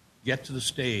get to the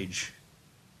stage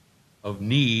of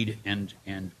need and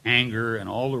anger and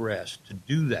all the rest to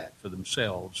do that for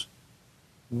themselves,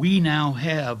 we now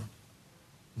have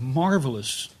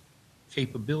marvelous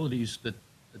capabilities that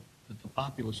the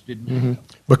populace didn't have.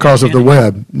 Because of the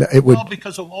web. Well,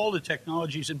 because of all the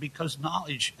technologies and because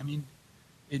knowledge. I mean,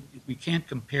 we can't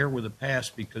compare with the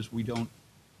past because we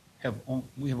have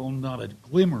not a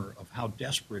glimmer of how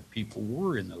desperate people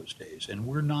were in those days. And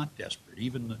we're not desperate,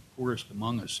 even the poorest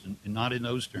among us, and not in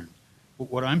those terms.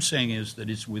 But what I'm saying is that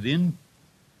it's within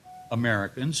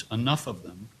Americans, enough of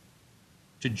them,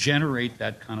 to generate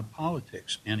that kind of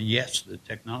politics. And yes, the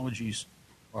technologies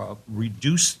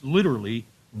literally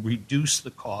reduce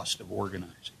the cost of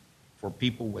organizing for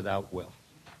people without wealth.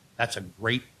 That's a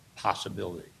great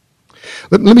possibility.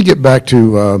 Let me get back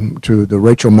to the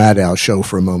Rachel Maddow show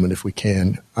for a moment, if we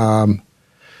can.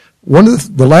 One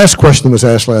of the last question that was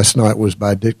asked last night was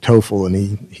by Dick Toffel, and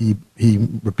he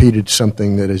repeated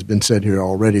something that has been said here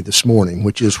already this morning,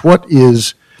 which is, what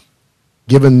is,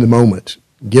 given the moment,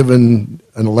 given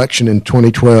an election in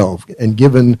 2012, and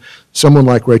given someone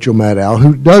like Rachel Maddow,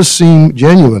 who does seem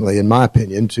genuinely, in my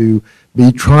opinion, to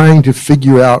be trying to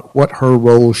figure out what her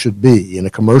role should be in a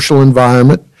commercial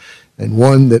environment, and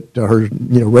one that her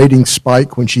ratings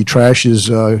spike when she trashes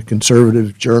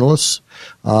conservative journalists,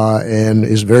 and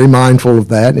is very mindful of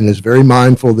that, and is very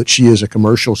mindful that she is a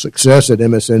commercial success at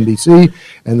MSNBC,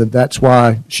 and that's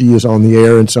why she is on the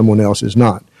air and someone else is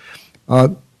not.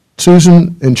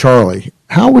 Susan and Charlie,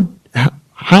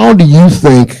 how do you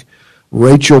think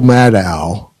Rachel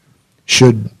Maddow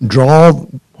should draw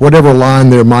whatever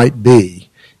line there might be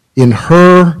in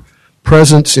her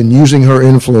presence and using her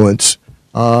influence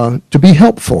to be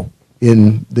helpful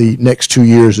in the next 2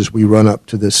 years as we run up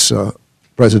to this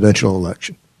presidential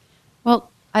election? Well,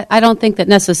 I don't think that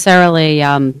necessarily,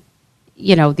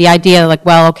 the idea like,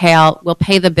 well, okay, we'll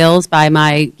pay the bills by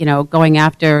my, going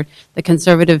after the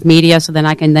conservative media so then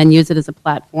I can then use it as a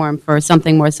platform for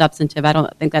something more substantive. I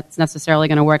don't think that's necessarily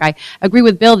going to work. I agree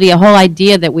with Bill, the whole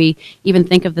idea that we even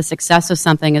think of the success of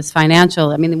something as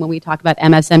financial. I mean, when we talk about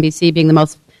MSNBC being the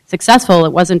most successful,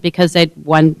 it wasn't because they'd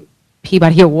won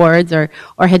Peabody Awards or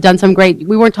had done some great,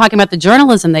 we weren't talking about the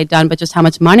journalism they'd done, but just how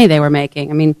much money they were making.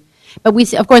 I mean, but we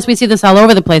see this all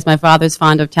over the place. My father's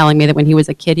fond of telling me that when he was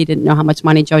a kid, he didn't know how much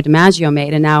money Joe DiMaggio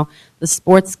made, and now the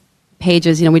sports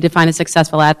pages, we define a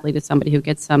successful athlete as somebody who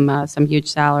gets some huge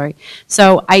salary.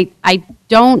 So I'm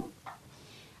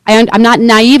not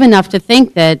naive enough to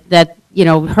think that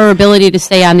her ability to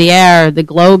stay on the air, the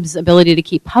Globe's ability to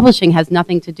keep publishing, has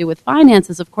nothing to do with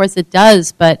finances. Of course it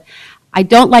does, but I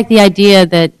don't like the idea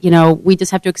that, we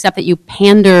just have to accept that you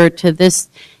pander to this,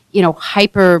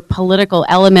 hyper-political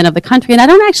element of the country. And I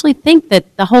don't actually think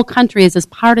that the whole country is as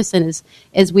partisan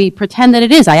as we pretend that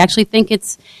it is. I actually think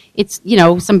it's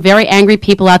some very angry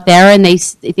people out there, and they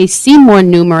seem more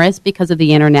numerous because of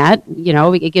the internet.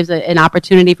 It gives an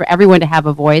opportunity for everyone to have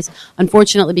a voice.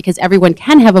 Unfortunately, because everyone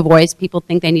can have a voice, people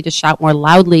think they need to shout more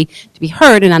loudly to be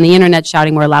heard, and on the internet,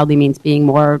 shouting more loudly means being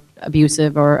more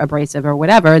abusive or abrasive or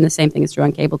whatever, and the same thing is true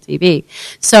on cable TV.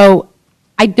 So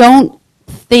I don't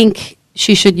think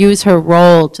she should use her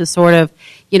role to sort of,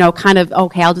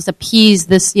 okay, I'll just appease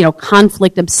this,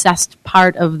 conflict-obsessed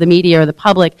part of the media or the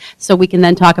public so we can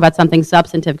then talk about something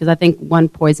substantive, because I think one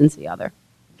poisons the other.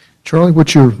 Charlie,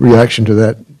 what's your reaction to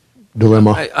that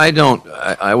dilemma?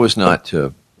 I was not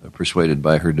persuaded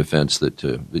by her defense that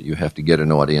you have to get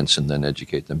an audience and then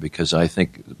educate them, because I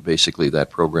think basically that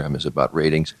program is about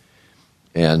ratings.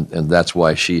 And that's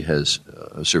why she has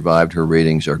survived. Her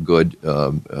ratings are good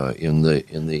in the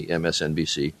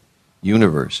MSNBC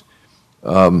universe.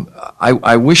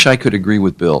 I wish I could agree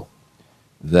with Bill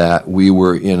that we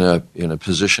were in a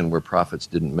position where profits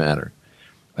didn't matter.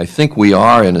 I think we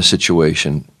are in a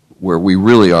situation where we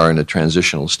really are in a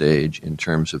transitional stage in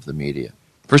terms of the media.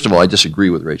 First of all, I disagree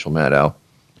with Rachel Maddow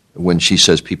when she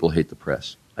says people hate the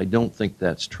press. I don't think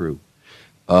that's true.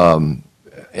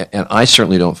 And I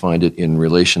certainly don't find it in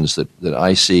relations that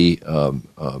I see.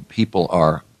 People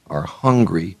are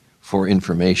hungry for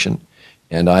information,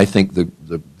 and I think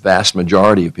the vast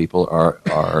majority of people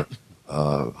are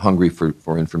hungry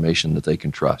for information that they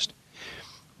can trust.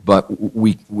 But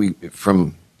we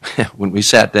from when we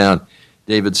sat down,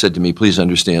 David said to me, "Please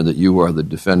understand that you are the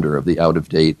defender of the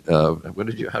out-of-date."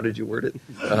 How did you word it?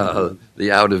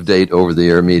 The out-of-date,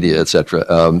 over-the-air media, etc.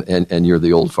 And you're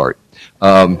the old fart.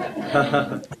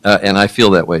 And I feel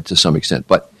that way to some extent.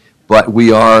 But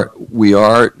we are.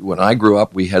 When I grew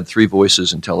up, we had 3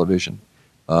 voices in television.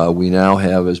 We now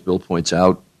have, as Bill points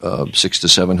out, 600 to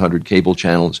 700 cable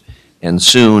channels, and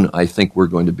soon I think we're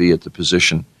going to be at the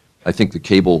position. I think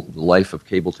the life of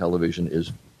cable television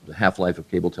the half-life of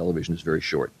cable television is very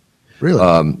short.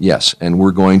 Really? Yes, and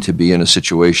we're going to be in a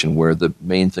situation where the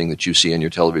main thing that you see on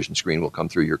your television screen will come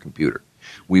through your computer.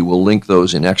 We will link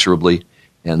those inexorably,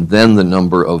 and then the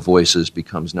number of voices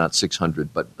becomes not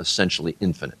 600, but essentially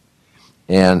infinite.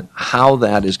 And how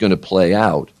that is going to play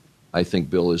out, I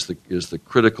think, Bill, is the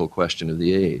critical question of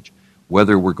the age.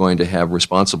 Whether we're going to have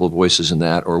responsible voices in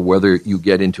that, or whether you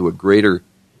get into a greater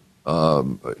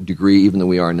degree, even than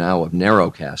we are now, of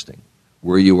narrowcasting,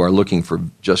 where you are looking for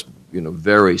just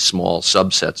very small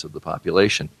subsets of the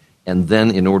population, and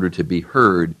then in order to be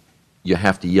heard, you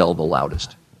have to yell the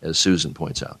loudest, as Susan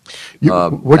points out.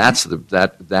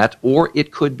 Or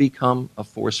it could become a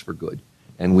force for good,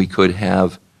 and we could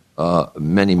have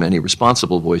many, many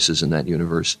responsible voices in that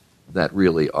universe that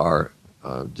really are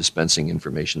dispensing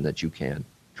information that you can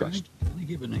trust. Can I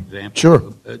give an example?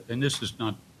 Sure. And this is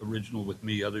not original with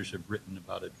me. Others have written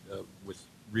about it with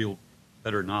real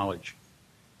better knowledge.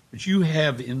 But you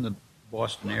have in the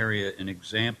Boston area an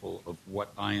example of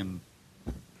what I am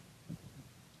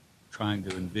trying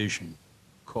to envision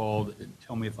called,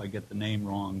 tell me if I get the name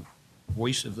wrong,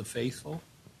 Voice of the Faithful?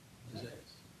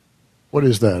 What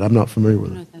is that? I'm not familiar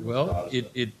with it. Well,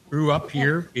 it grew up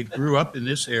here. It grew up in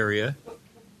this area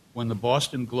when the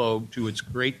Boston Globe, to its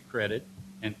great credit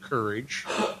and courage,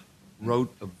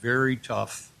 wrote a very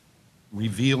tough,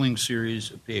 revealing series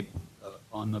of paper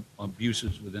on the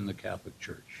abuses within the Catholic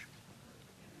Church.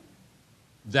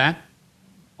 That,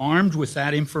 armed with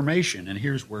that information, and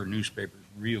here's where newspapers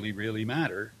really, really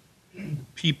matter,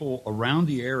 people around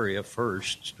the area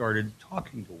first started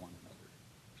talking to one another.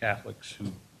 Catholics who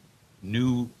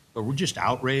knew or were just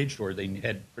outraged, or they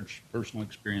had personal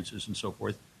experiences and so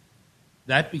forth.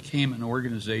 That became an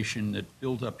organization that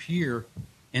built up here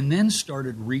and then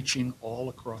started reaching all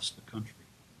across the country.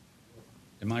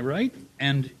 Am I right?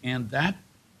 And that,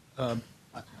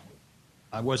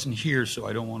 I wasn't here, so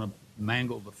I don't want to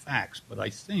mangle the facts, but I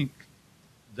think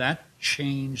that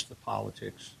changed the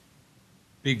politics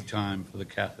big time for the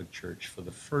Catholic Church. For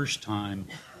the first time,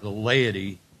 the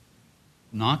laity,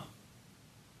 not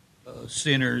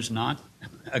sinners, not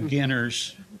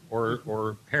againers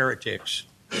or heretics,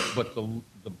 but the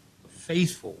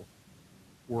faithful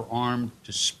were armed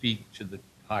to speak to the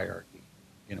hierarchy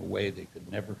in a way they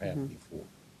could never have before.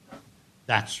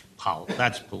 That's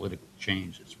political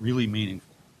change. It's really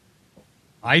meaningful.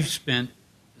 I've spent,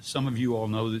 some of you all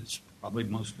know this, probably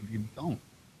most of you don't,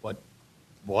 but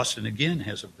Boston, again,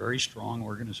 has a very strong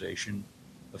organization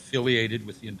affiliated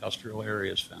with the Industrial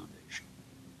Areas Foundation.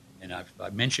 And I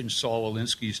mentioned Saul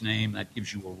Alinsky's name. That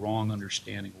gives you a wrong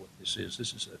understanding of what this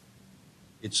is.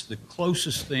 It's the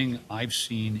closest thing I've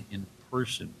seen in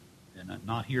person, and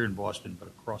not here in Boston, but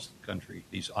across the country.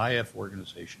 These IF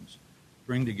organizations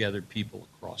bring together people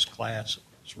across class,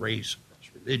 across race, across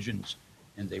religions,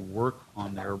 and they work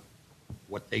on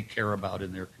what they care about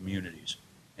in their communities.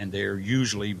 And they're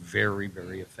usually very,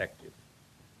 very effective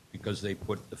because they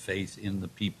put the faith in the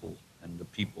people, and the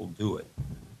people do it.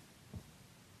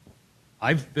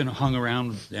 I've been hung around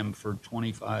with them for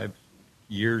 25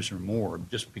 years or more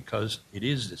just because it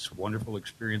is this wonderful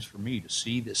experience for me to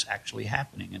see this actually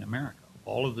happening in America.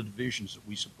 All of the divisions that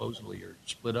we supposedly are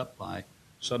split up by,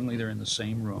 suddenly they're in the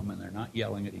same room and they're not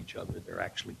yelling at each other. They're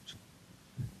actually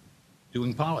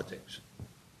doing politics.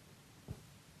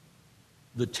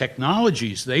 The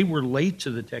technologies, they were late to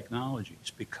the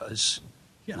technologies because,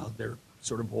 they're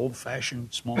sort of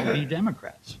old-fashioned small D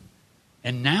Democrats.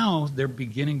 And now they're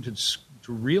beginning to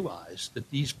realize that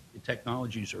these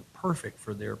technologies are perfect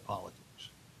for their politics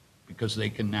because they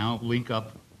can now link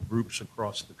up groups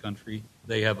across the country.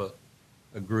 They have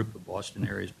a group, the Boston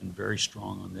area has been very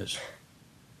strong on this.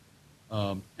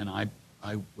 And I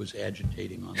was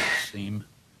agitating on the same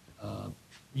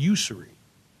usury.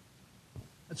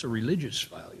 That's a religious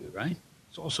value, right?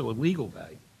 It's also a legal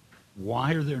value.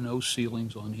 Why are there no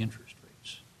ceilings on interest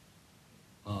rates?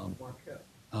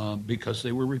 Because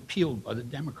they were repealed by the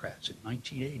Democrats in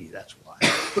 1980, that's why.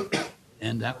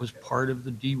 And that was part of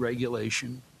the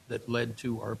deregulation that led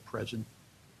to our present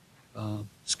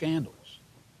scandals.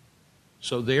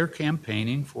 So they're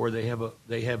campaigning for,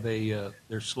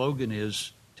 their slogan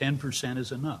is 10%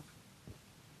 is enough.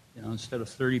 Instead of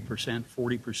 30%,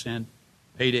 40%,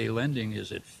 payday lending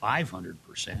is at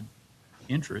 500%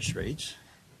 interest rates.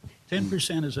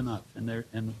 10% is enough. And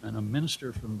a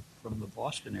minister from the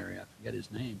Boston area, I forget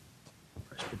his name,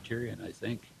 Presbyterian, I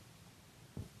think,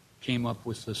 came up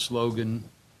with the slogan,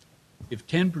 if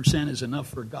 10% is enough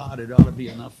for God, it ought to be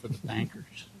enough for the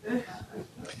bankers. And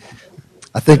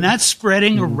that's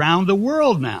spreading around the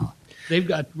world now. They've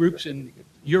got groups in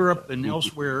Europe and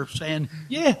elsewhere saying,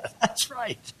 yeah, that's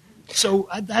right. So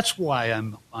that's why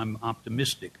I'm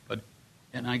optimistic.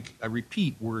 And I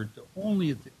repeat, we're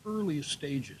only at the earliest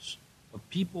stages of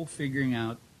people figuring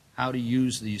out how to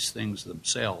use these things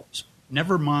themselves.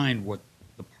 Never mind what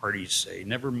the parties say.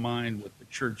 Never mind what the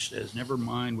church says. Never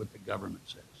mind what the government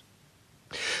says.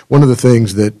 One of the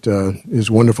things that is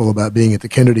wonderful about being at the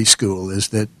Kennedy School is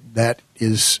that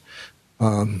is,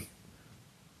 and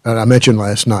I mentioned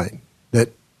last night,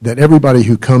 that everybody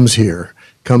who comes here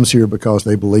because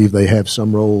they believe they have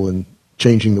some role in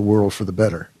changing the world for the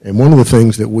better. And one of the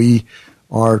things that we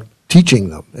are teaching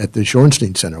them at the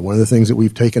Shorenstein Center, one of the things that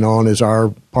we've taken on as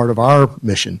part of our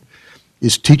mission,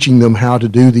 is teaching them how to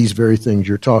do these very things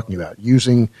you're talking about,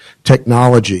 using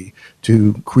technology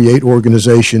to create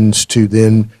organizations to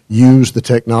then use the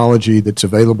technology that's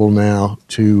available now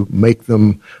to make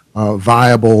them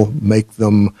viable, make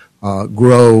them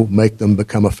grow, make them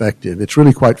become effective. It's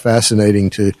really quite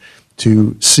fascinating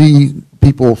to see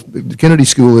people. The Kennedy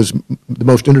School is the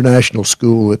most international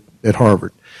school at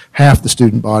Harvard. Half the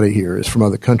student body here is from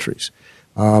other countries.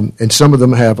 And some of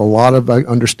them have a lot of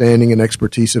understanding and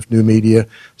expertise of new media.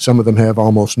 Some of them have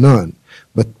almost none.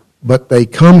 But they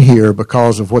come here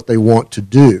because of what they want to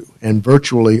do, and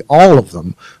virtually all of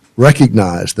them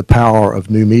recognize the power of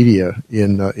new media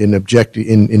in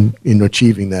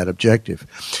achieving that objective.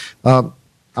 I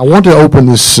want to open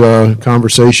this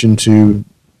conversation to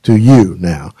you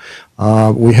now.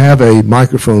 We have a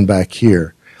microphone back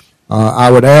here.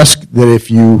 I would ask that if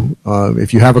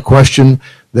you have a question,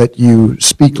 that you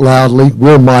speak loudly.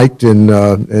 We're mic'd,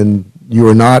 and you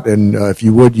are not, and if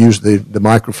you would use the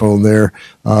microphone there,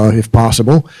 if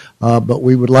possible. But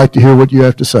we would like to hear what you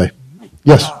have to say.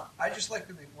 Yes. I'd just like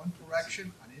to make one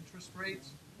correction on interest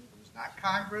rates. It was not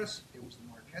Congress. It was the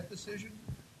Marquette decision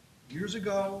years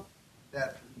ago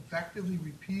that effectively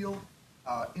repealed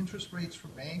interest rates for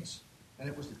banks. And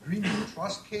it was the Green New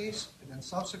Trust case, and then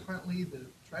subsequently the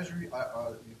Treasury,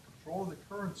 the control of the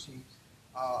currency,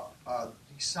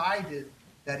 decided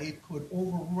that it could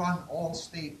overrun all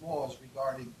state laws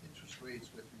regarding interest rates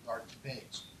with regard to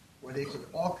banks, where they could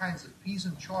all kinds of fees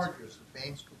and charges the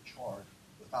banks could charge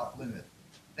without limit.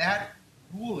 That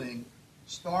ruling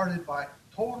started by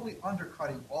totally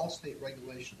undercutting all state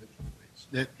regulation of interest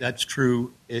rates. That's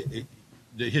true.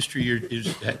 The history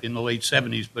is in the late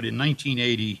 70s, but in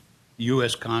 1980, the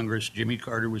U.S. Congress, Jimmy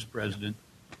Carter was president,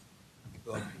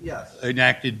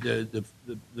 enacted the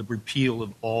repeal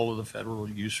of all of the federal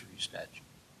usury statute.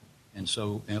 And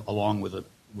so, along with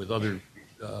other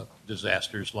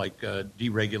disasters like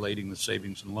deregulating the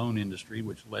savings and loan industry,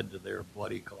 which led to their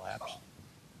bloody collapse.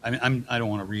 I don't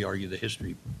want to re-argue the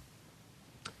history.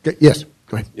 Yes,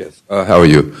 go ahead. Yes, how are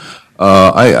you?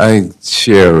 I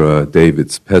share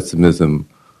David's pessimism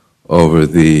over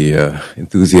the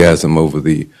enthusiasm over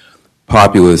the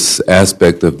populist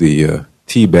aspect of the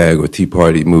Tea Bag or Tea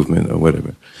Party movement or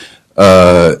whatever.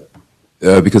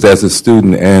 Because as a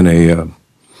student and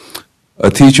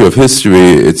a teacher of history,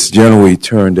 it's generally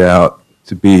turned out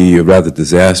to be rather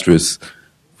disastrous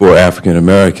for African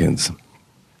Americans.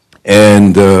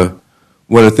 And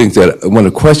one of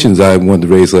the questions I wanted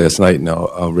to raise last night, and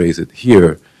I'll raise it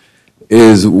here,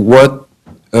 is what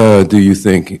do you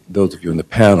think, those of you in the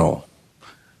panel,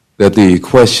 that the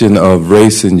question of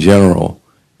race in general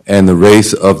and the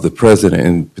race of the president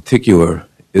in particular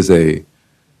is a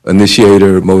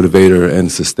initiator, motivator,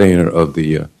 and sustainer of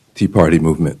the Tea Party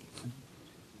movement?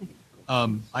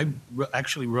 I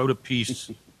actually wrote a piece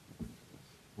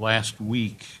last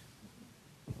week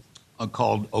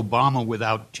called Obama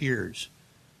Without Tears.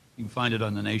 You can find it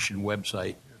on the Nation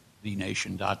website,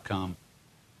 thenation.com.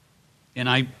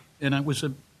 And it was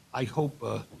I hope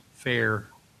a fair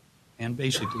and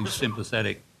basically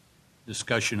sympathetic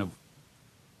discussion of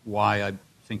why I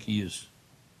think he is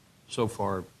so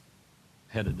far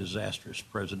had a disastrous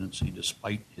presidency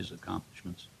despite his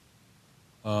accomplishments.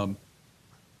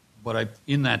 But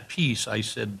in that piece, I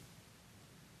said,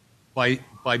 by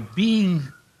being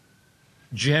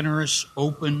generous,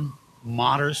 open,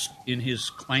 modest in his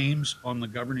claims on the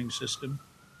governing system,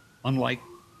 unlike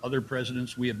other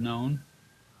presidents we have known,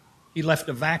 he left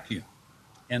a vacuum.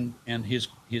 and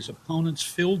his opponents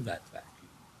filled that vacuum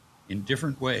in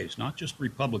different ways, not just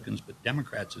Republicans, but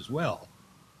Democrats as well.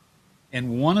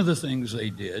 And one of the things they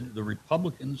did, the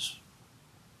Republicans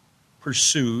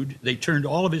pursued, they turned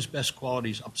all of his best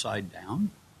qualities upside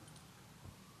down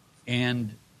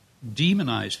and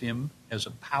demonized him as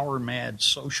a power-mad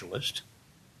socialist,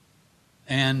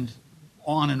 and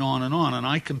on and on and on. And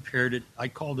I compared it, I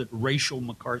called it racial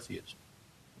McCarthyism,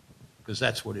 because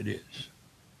that's what it is.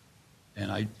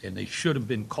 And they should have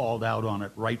been called out on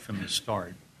it right from the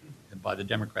start by the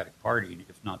Democratic Party,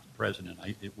 if not the president.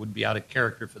 It would be out of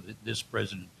character for this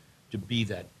president to be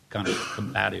that kind of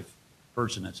combative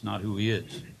person. That's not who he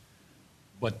is.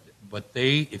 But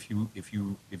they, if you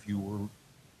were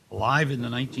alive in the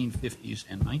 1950s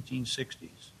and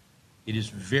 1960s, it is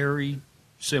very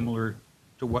similar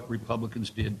to what Republicans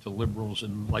did to liberals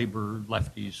and labor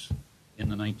lefties in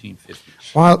the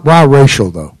 1950s. Why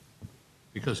racial, though?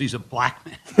 Because he's a black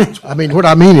man. I mean, what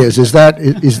I mean is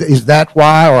that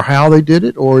why or how they did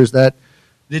it, or is that?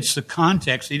 It's the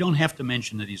context. You don't have to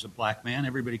mention that he's a black man.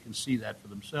 Everybody can see that for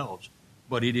themselves.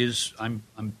 But it is, I'm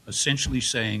essentially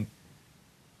saying,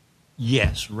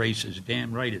 yes, race is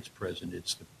damn right it's present.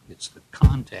 It's the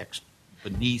context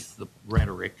beneath the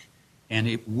rhetoric, and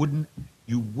you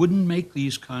wouldn't make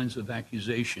these kinds of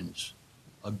accusations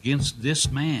against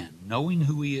this man, knowing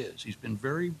who he is. He's been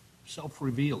very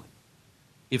self-revealing,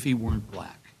 if he weren't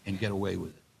black, and get away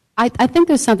with it. I think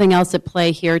there's something else at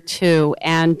play here too,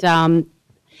 and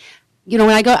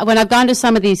when I've gone to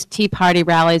some of these Tea Party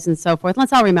rallies and so forth,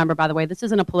 let's all remember, by the way, this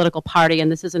isn't a political party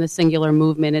and this isn't a singular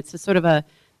movement. It's a sort of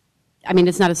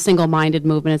it's not a single-minded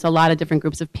movement. It's a lot of different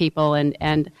groups of people, and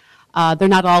they're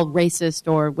not all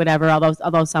racist or whatever,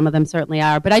 although some of them certainly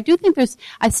are. But I do think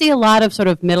I see a lot of sort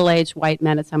of middle-aged white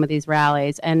men at some of these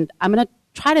rallies, and I'm going to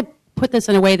try to put this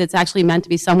in a way that's actually meant to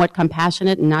be somewhat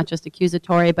compassionate and not just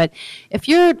accusatory. But if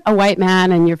you're a white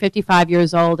man and you're 55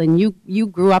 years old and you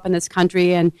grew up in this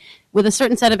country and with a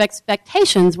certain set of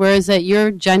expectations, whereas that your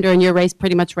gender and your race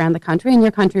pretty much ran the country and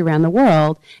your country ran the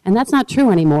world, and that's not true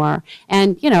anymore.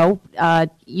 And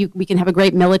we can have a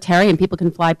great military and people can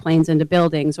fly planes into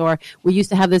buildings, or we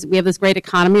have this great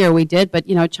economy, or we did, but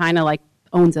China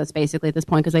owns us basically at this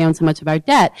point because they own so much of our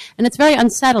debt. And it's very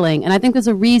unsettling. And I think there's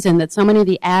a reason that so many of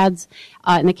the ads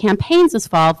in the campaigns this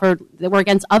fall that were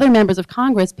against other members of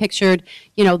Congress pictured,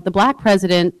 the black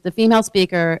president, the female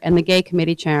speaker, and the gay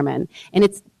committee chairman. And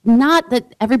it's not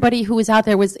that everybody who is out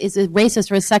there is a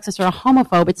racist or a sexist or a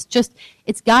homophobe. It's just,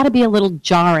 it's got to be a little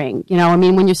jarring.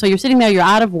 When you're sitting there, you're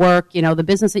out of work, the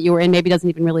business that you were in maybe doesn't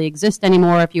even really exist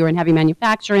anymore if you were in heavy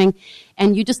manufacturing,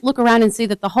 and you just look around and see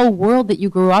that the whole world that you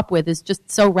grew up with is just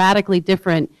so radically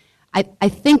different. I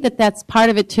think that that's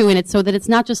part of it too, and it's so that it's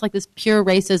not just like this pure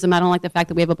racism. I don't like the fact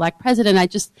that we have a black president. I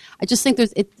just think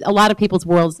a lot of people's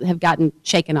worlds have gotten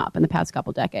shaken up in the past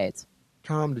couple decades.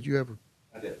 Tom, did you ever?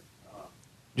 I did.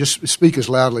 Just speak as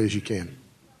loudly as you can.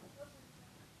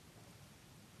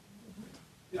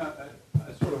 Yeah,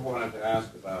 I sort of wanted to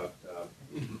ask about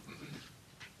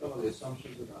some of the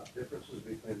assumptions about differences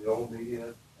between the old media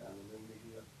and the new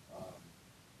media.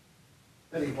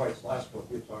 Eddie White's last book,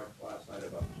 we talked last night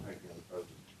about the making of the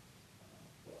president.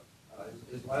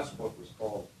 His last book was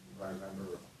called, if I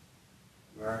remember,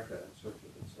 America in Search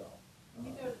of Itself. Can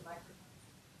you go to the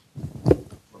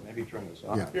microphone? Or maybe turn this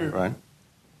off. Yeah. Right.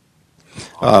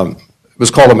 It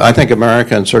was called, I think,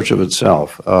 America in Search of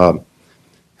Itself.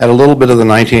 Had a little bit of the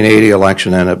 1980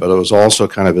 election in it, but it was also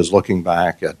kind of his looking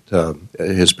back at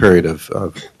his period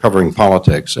of covering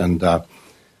politics. And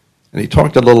he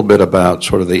talked a little bit about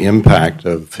sort of the impact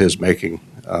of his making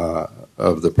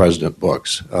of the President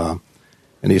books.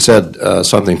 And he said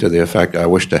something to the effect, I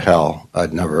wish to hell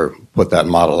I'd never put that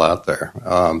model out there.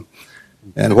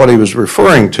 And what he was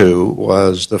referring to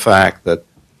was the fact that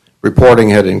reporting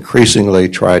had increasingly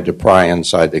tried to pry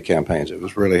inside the campaigns. It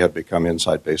had become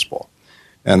inside baseball.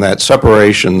 And that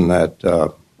separation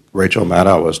that Rachel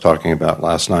Maddow was talking about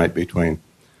last night between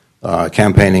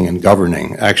campaigning and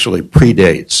governing actually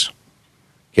predates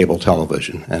cable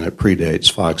television, and it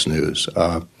predates Fox News.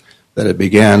 That it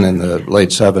began in the late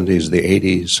 70s, the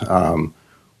 80s,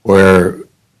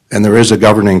 and there is a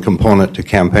governing component to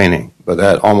campaigning, but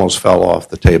that almost fell off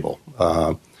the table.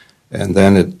 And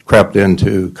then it crept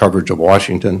into coverage of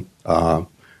Washington.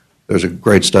 There's a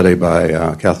great study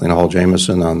by Kathleen Hall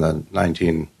Jamieson on the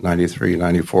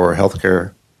 1993-94 health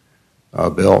care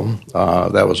bill.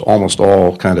 That was almost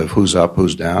all kind of who's up,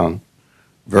 who's down.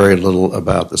 Very little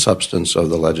about the substance of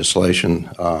the legislation.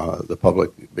 The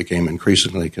public became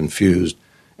increasingly confused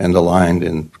and aligned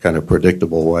in kind of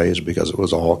predictable ways because it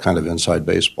was all kind of inside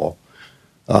baseball.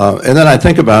 And then I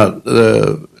think about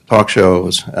talk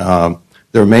shows,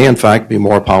 there may in fact be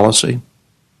more policy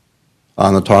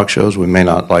on the talk shows. We may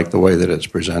not like the way that it's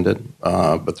presented,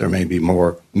 but there may be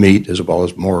more meat as well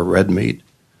as more red meat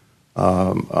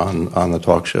on the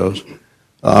talk shows.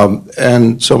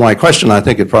 And so my question, I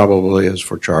think it probably is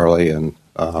for Charlie and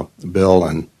Bill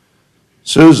and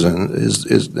Susan,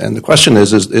 and the question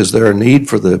is there a need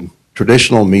for the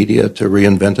traditional media to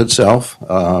reinvent itself?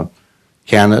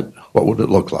 Can it? What would it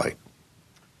look like?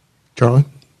 Charlie?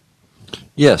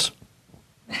 Yes.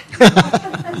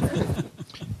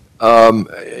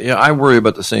 I worry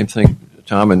about the same thing,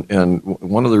 Tom, and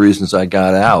one of the reasons I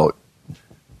got out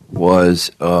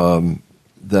was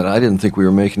that I didn't think we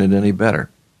were making it any better.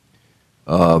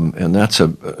 And that's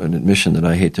an admission that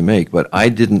I hate to make, but I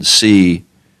didn't see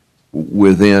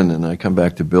within, and I come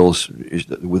back to Bill's,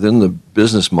 within the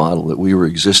business model that we were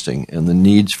existing and the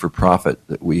needs for profit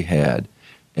that we had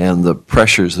and the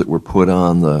pressures that were put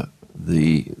on the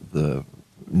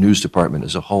news department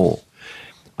as a whole,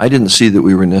 I didn't see that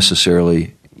we were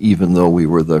necessarily, even though we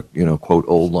were the, quote,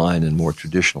 old line and more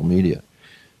traditional media,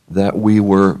 that we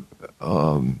were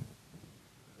an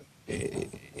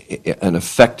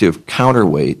effective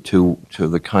counterweight to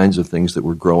the kinds of things that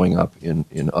were growing up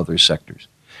in other sectors.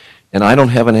 And I don't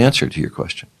have an answer to your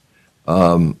question.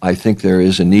 I think there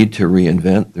is a need to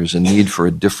reinvent. There's a need for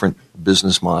a different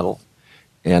business model.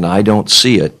 And I don't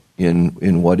see it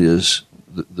in what is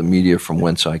the media from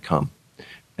whence I come.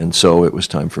 And so it was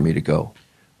time for me to go.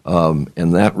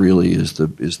 And that really is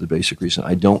the basic reason.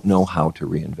 I don't know how to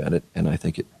reinvent it, and I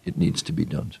think it needs to be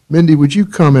done. Mindy, would you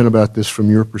comment about this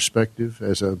from your perspective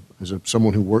as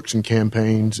someone who works in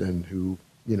campaigns and who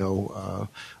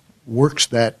works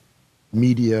that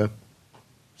media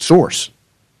source?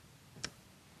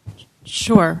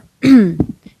 Sure.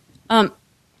 I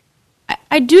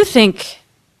do think,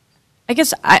 I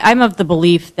guess I'm of the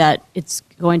belief that it's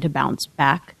going to bounce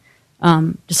back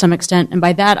to some extent. And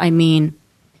by that I mean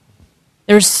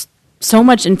there's so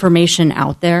much information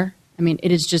out there. I mean,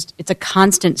 it's a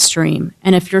constant stream.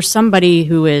 And if you're somebody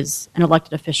who is an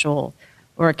elected official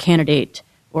or a candidate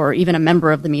or even a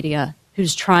member of the media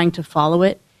who's trying to follow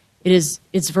it,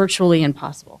 it's virtually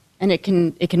impossible. And it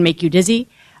can make you dizzy,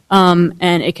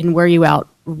 and it can wear you out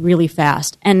really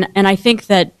fast. And I think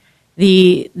that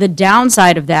the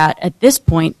downside of that at this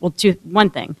point, one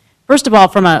thing. First of all,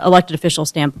 from an elected official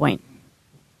standpoint,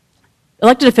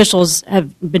 elected officials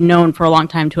have been known for a long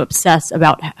time to obsess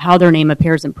about how their name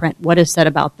appears in print, what is said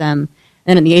about them,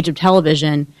 and in the age of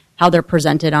television, how they're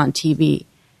presented on TV.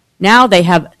 Now they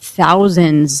have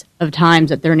thousands of times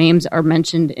that their names are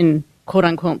mentioned in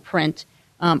quote-unquote print,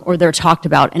 or they're talked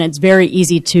about, and it's very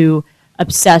easy to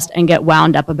obsess and get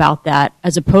wound up about that,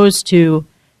 as opposed to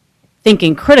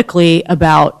thinking critically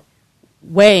about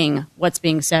weighing what's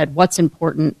being said, what's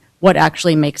important, what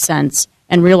actually makes sense,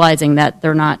 and realizing that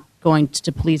they're not going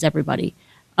to please everybody.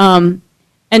 And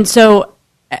so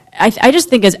I just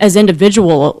think as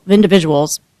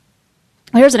individuals,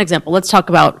 here's an example. Let's talk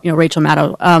about Rachel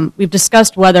Maddow. We've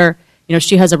discussed whether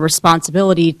she has a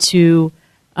responsibility to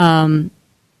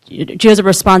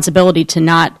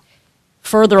not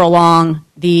further along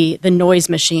the noise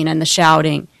machine and the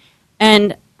shouting.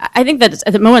 And I think that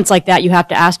at moments like that, you have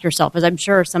to ask yourself, as I'm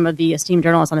sure some of the esteemed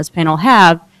journalists on this panel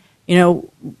have,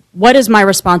 what is my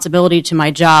responsibility to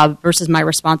my job versus my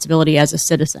responsibility as a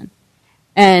citizen?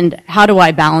 And how do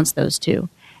I balance those two?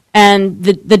 And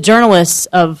the journalists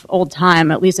of old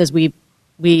time, at least as we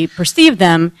perceive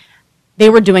them, they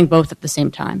were doing both at the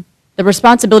same time. The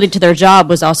responsibility to their job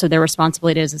was also their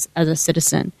responsibility as a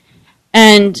citizen.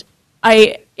 And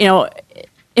if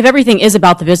everything is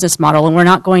about the business model and we're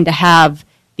not going to have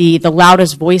the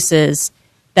loudest voices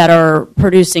that are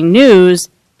producing news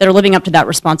that are living up to that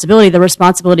responsibility, the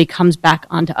responsibility comes back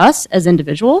onto us as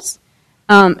individuals.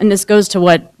 And this goes to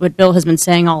what Bill has been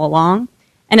saying all along.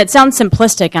 And it sounds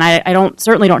simplistic, and I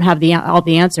certainly don't have all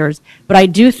the answers, but I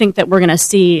do think that we're going to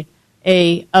see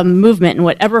a movement in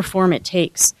whatever form it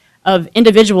takes of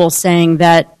individuals saying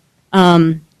that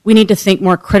we need to think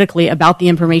more critically about the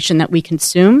information that we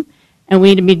consume, and we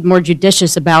need to be more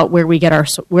judicious about where we get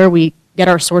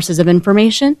our sources of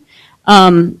information.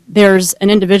 There's an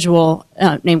individual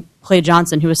named Clay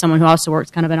Johnson, who is someone who also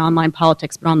works kind of in online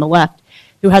politics, but on the left,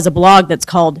 who has a blog that's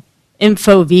called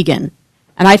Info Vegan.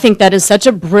 And I think that is such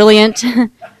a brilliant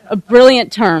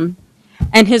term.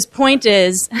 And his point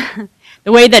is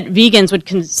the way that vegans would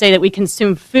say that we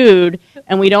consume food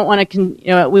and we don't want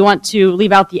to, we want to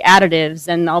leave out the additives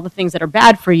and all the things that are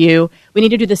bad for you. We need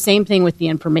to do the same thing with the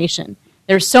information.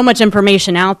 There's so much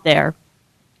information out there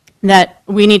that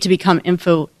we need to become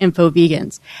info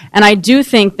vegans. And I do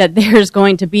think that there's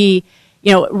going to be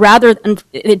rather than,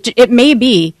 it may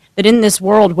be that in this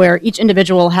world where each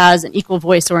individual has an equal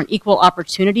voice or an equal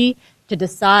opportunity to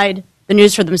decide the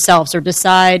news for themselves or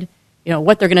decide,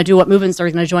 what they're going to do, what movements they're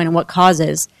going to join, and what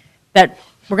causes, that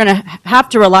we're going to have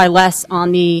to rely less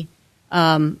on the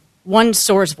one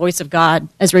source voice of God,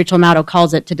 as Rachel Maddow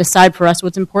calls it, to decide for us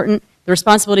what's important. The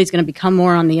responsibility is going to become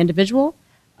more on the individual,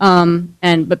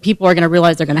 but people are going to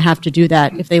realize they're going to have to do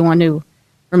that if they want to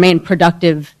remain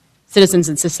productive citizens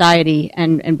in society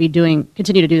and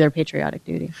continue to do their patriotic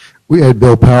duty. We had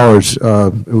Bill Powers,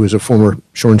 who was a former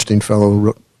Shorenstein Fellow,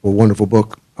 wrote a wonderful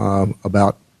book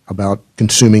about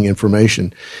consuming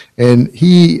information, and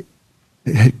he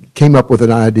came up with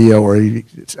an idea, or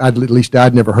at least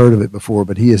I'd never heard of it before,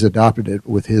 but he has adopted it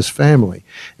with his family,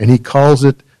 and he calls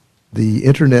it the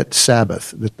Internet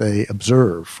Sabbath, that they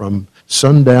observe from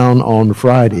sundown on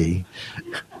Friday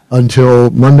until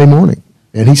Monday morning.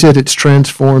 And he said it's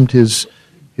transformed his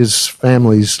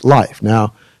family's life.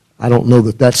 Now, I don't know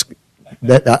that that's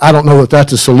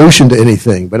a solution to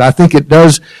anything, but I think it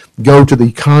does go to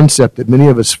the concept that many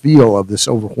of us feel of this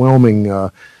overwhelming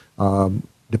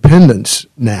dependence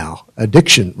now,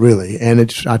 addiction, really.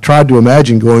 And I tried to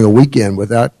imagine going a weekend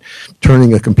without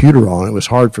turning a computer on. It was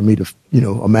hard for me to,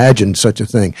 imagine such a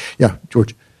thing. Yeah,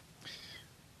 George.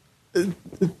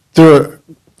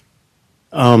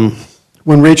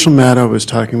 When Rachel Maddow was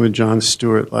talking with Jon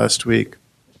Stewart last week,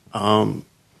 I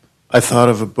thought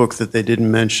of a book that they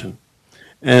didn't mention,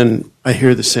 and I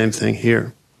hear the same thing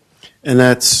here, and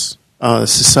that's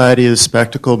Society of the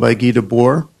Spectacle by Guy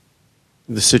Debord,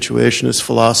 The Situationist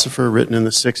Philosopher, written in the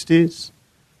 60s,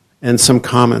 and some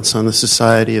comments on the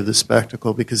Society of the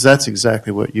Spectacle, because that's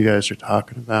exactly what you guys are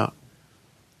talking about,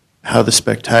 how the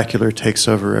spectacular takes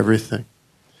over everything.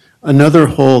 Another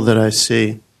hole that I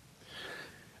see,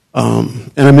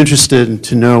 and I'm interested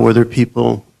to know whether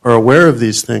people are aware of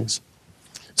these things.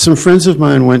 Some friends of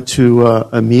mine went to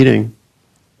a meeting,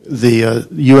 the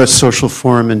U.S. Social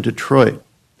Forum in Detroit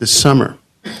this summer.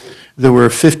 There were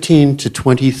 15 to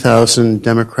 20,000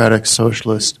 Democratic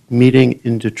Socialists meeting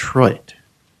in Detroit.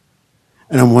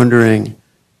 And I'm wondering,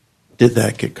 did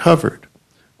that get covered?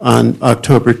 On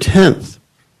October 10th,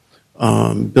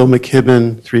 Bill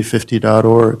McKibben,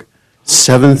 350.org,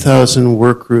 7,000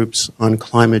 work groups on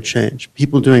climate change,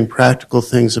 people doing practical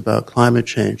things about climate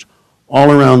change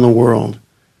all around the world,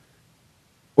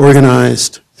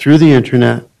 organized through the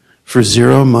internet for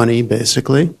zero money,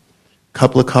 basically. A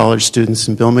couple of college students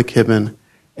and Bill McKibben,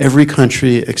 every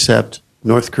country except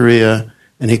North Korea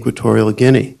and Equatorial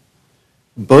Guinea.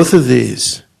 Both of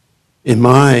these, in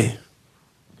my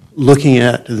looking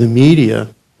at the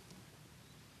media,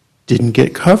 didn't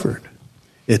get covered.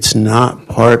 It's not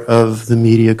part of the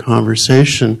media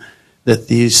conversation that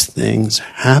these things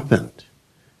happened.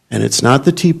 And it's not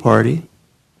the Tea Party,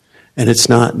 and it's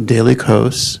not Daily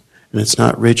Kos, and it's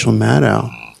not Rachel Maddow,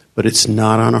 but it's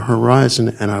not on a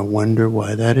horizon, and I wonder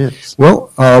why that is.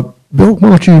 Well, Bill,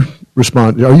 why don't you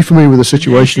respond? Are you familiar with the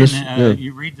situation?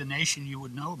 You read The Nation, you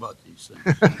would know about these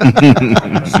things.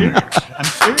 I'm serious.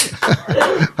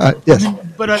 Yes. I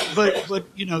mean, but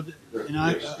and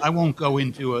I won't go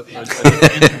into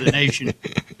The Nation,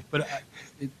 but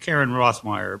Karen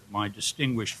Rothmeyer, my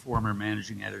distinguished former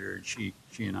managing editor, she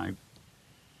and I,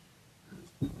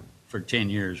 for 10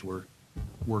 years,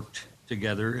 worked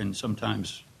together and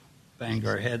sometimes banged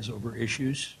our heads over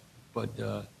issues, but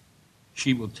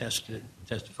she will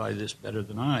testify this better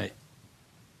than I.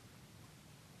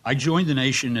 I joined The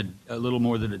Nation a little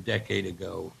more than a decade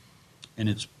ago, and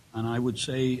I would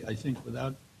say, I think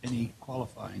without any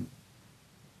qualifying,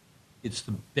 it's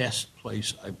the best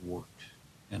place I've worked.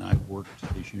 And I've worked,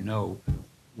 as you know, a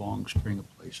long string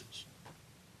of places.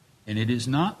 And it is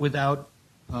not without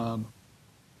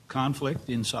conflict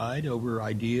inside over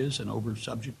ideas and over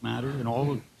subject matter and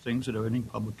all the things that any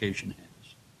publication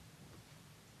has.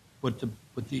 But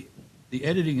the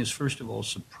editing is, first of all,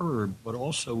 superb, but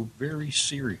also very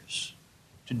serious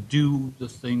to do the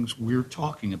things we're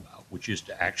talking about, which is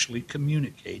to actually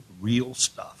communicate real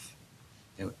stuff.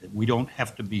 We don't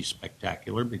have to be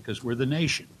spectacular because we're The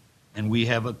Nation, and we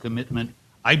have a commitment.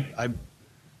 I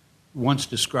once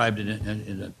described it in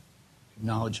an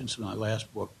acknowledgments in my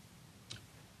last book.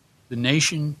 The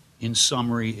Nation, in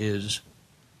summary, is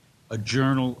a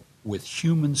journal with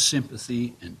human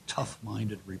sympathy and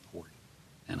tough-minded reporting,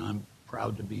 and I'm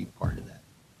proud to be part of that.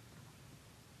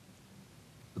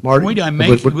 The point I'm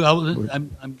making,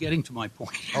 I'm getting to my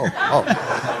point.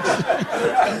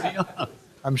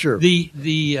 I'm sure.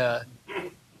 This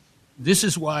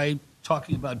is why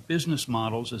talking about business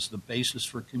models as the basis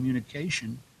for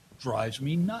communication drives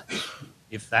me nuts.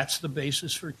 If that's the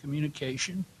basis for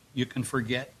communication, you can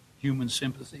forget human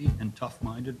sympathy and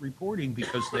tough-minded reporting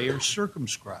because they are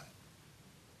circumscribed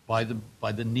by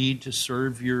the need to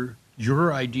serve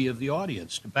your idea of the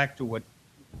audience. Back to what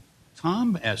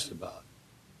Tom asked about.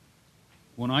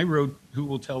 When I wrote Who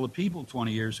Will Tell the People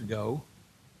 20 years ago,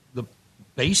 the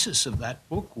basis of that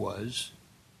book was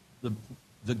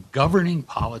the governing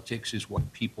politics is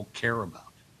what people care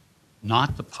about,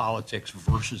 not the politics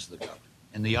versus the government.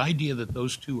 And the idea that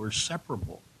those two are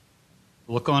separable.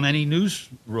 Look on any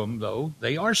newsroom, though,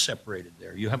 they are separated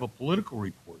there. You have a political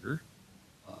reporter,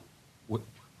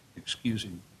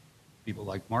 excusing people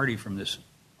like Marty from this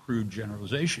crude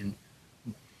generalization.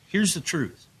 Here's the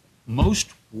truth.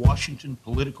 Most Washington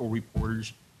political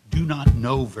reporters do not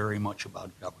know very much about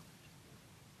government.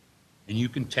 And you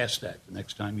can test that the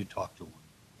next time you talk to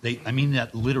one. I mean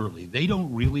that literally. They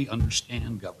don't really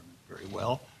understand government very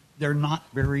well. They're not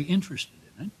very interested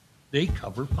in it. They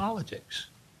cover politics.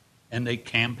 And they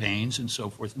campaigns and so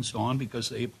forth and so on because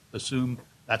they assume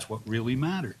that's what really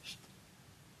matters.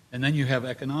 And then you have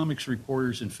economics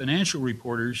reporters and financial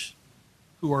reporters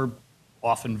who are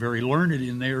often very learned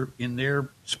in their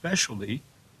specialty,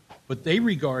 but they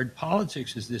regard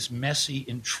politics as this messy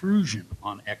intrusion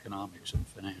on economics and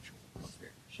financial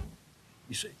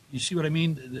affairs. You see what I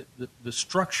mean? The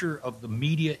structure of the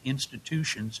media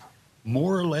institutions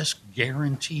more or less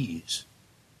guarantees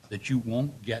that you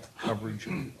won't get coverage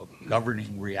of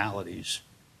governing realities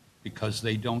because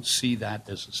they don't see that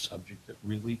as a subject that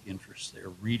really interests their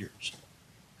readers.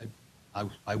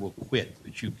 I will quit,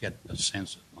 but you get a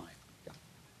sense of my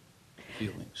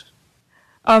feelings.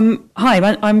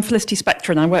 Hi, I'm Felicity Spector,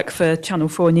 and I work for Channel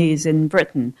 4 News in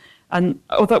Britain. And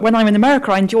although when I'm in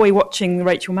America, I enjoy watching the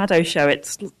Rachel Maddow show.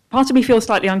 Part of me feels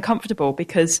slightly uncomfortable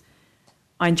because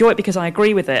I enjoy it because I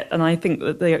agree with it, and I think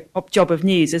that the job of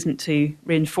news isn't to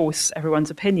reinforce everyone's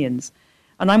opinions.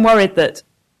 And I'm worried that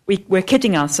we're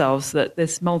kidding ourselves that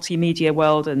this multimedia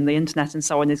world and the internet and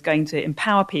so on is going to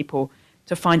empower people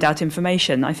to find out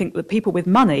information. I think that people with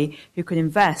money who can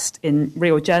invest in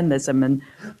real journalism and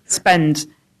spend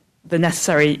the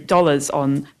necessary dollars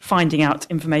on finding out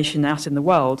information out in the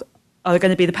world are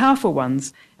going to be the powerful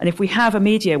ones. And if we have a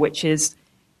media which is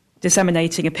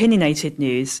disseminating opinionated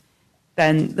news,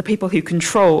 then the people who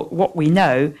control what we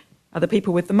know are the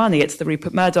people with the money. It's the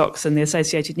Rupert Murdochs and the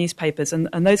Associated Newspapers and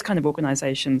those kind of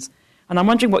organisations. And I'm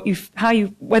wondering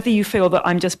whether you feel that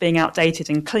I'm just being outdated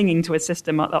and clinging to a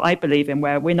system that I believe in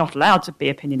where we're not allowed to be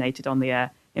opinionated on the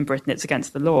air in Britain. It's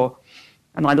against the law.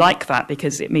 And I like that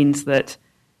because it means that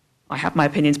I have my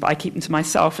opinions, but I keep them to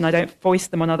myself and I don't voice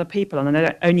them on other people. And I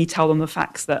don't only tell them the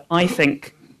facts that I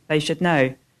think they should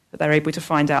know, that they're able to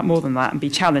find out more than that and be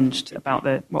challenged about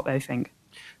what they think.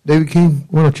 David King,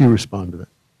 why don't you respond to that?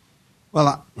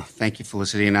 Well, thank you,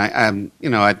 Felicity. And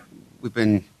we've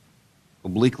been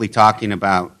obliquely talking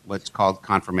about what's called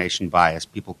confirmation bias.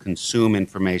 People consume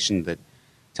information that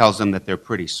tells them that they're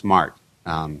pretty smart.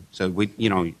 So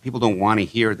people don't want to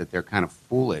hear that they're kind of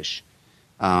foolish,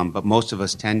 but most of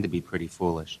us tend to be pretty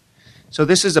foolish. So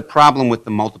this is a problem with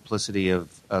the multiplicity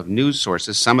of news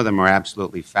sources. Some of them are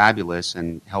absolutely fabulous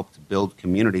and help to build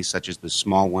communities, such as the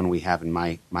small one we have in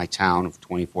my town of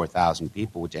 24,000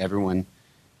 people, which everyone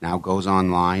now goes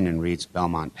online and reads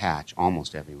Belmont Patch,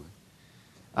 almost everyone.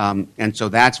 And so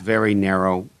that's very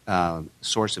narrow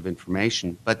source of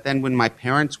information. But then when my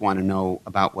parents want to know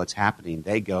about what's happening,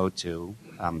 they go to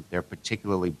their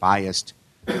particularly biased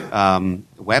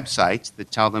websites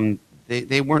that tell them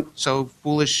they weren't so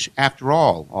foolish after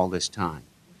all this time.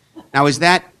 Now, is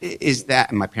that,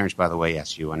 and my parents, by the way,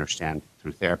 yes, you understand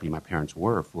through therapy, my parents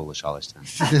were foolish all this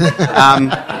time.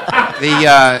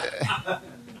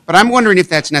 But I'm wondering if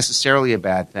that's necessarily a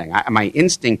bad thing. My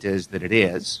instinct is that it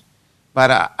is.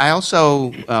 But I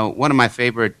also, one of my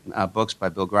favorite books by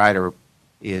Bill Greider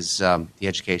is The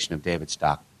Education of David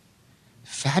Stockman.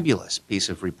 Fabulous piece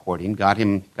of reporting. Got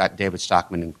David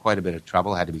Stockman in quite a bit of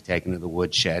trouble, had to be taken to the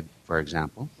woodshed, for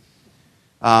example.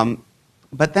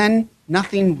 But then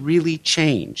nothing really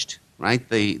changed, right?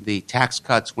 The tax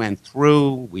cuts went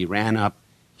through, we ran up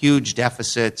huge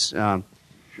deficits,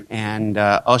 and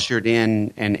ushered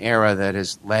in an era that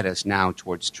has led us now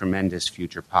towards tremendous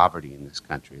future poverty in this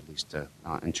country, at least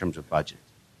in terms of budget.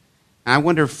 And I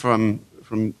wonder from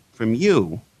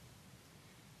you,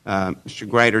 Mr.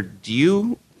 Greider, do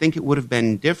you think it would have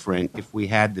been different if we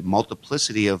had the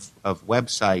multiplicity of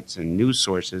websites and news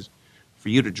sources for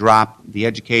you to drop The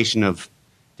Education of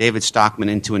David Stockman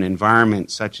into an environment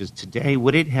such as today?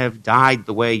 Would it have died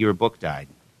the way your book died?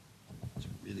 That's a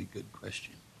really good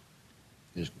question.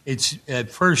 It's at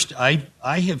first I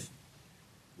have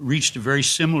reached a very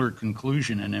similar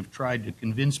conclusion and have tried to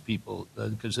convince people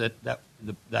because that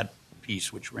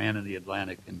piece which ran in the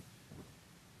Atlantic, and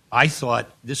I thought,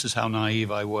 this is how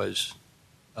naive I was,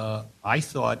 I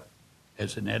thought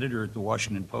as an editor at the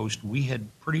Washington Post, we had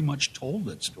pretty much told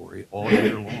that story all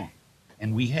year long.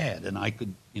 And we had, and I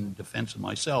could, in defense of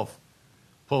myself,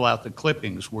 pull out the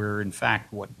clippings where, in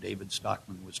fact, what David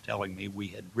Stockman was telling me we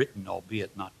had written,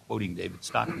 albeit not quoting David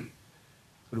Stockman.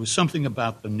 But it was something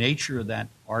about the nature of that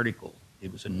article.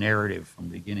 It was a narrative from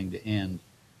beginning to end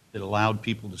that allowed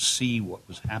people to see what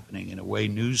was happening in a way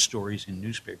news stories in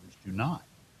newspapers do not.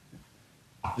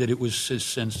 That it was a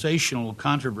sensational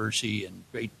controversy and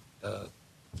great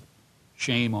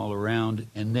shame all around,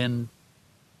 and then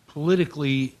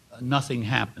politically nothing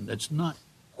happened. That's not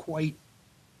quite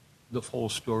the full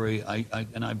story.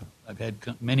 I've had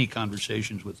many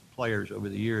conversations with players over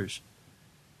the years.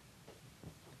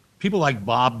 People like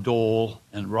Bob Dole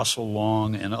and Russell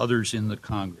Long and others in the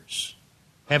Congress,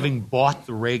 having bought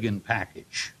the Reagan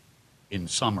package in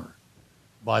summer,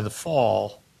 by the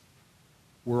fall,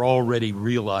 were already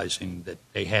realizing that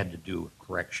they had to do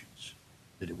corrections,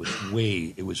 that it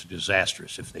was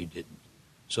disastrous if they didn't.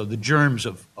 So the germs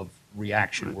of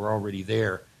reaction were already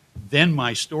there. Then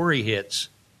my story hits,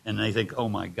 and they think, oh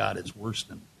my God, it's worse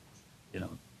than,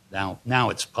 now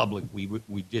it's public. We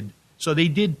did, so they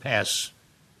did pass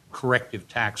corrective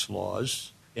tax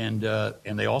laws, and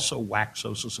they also whacked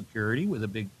Social Security with a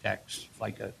big tax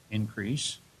FICA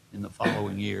increase in the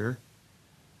following year.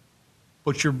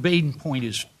 But your main point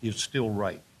is still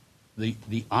right.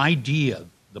 The idea,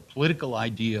 the political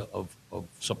idea of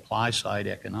supply-side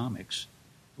economics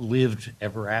lived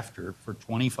ever after for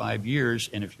 25 years,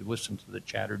 and if you listen to the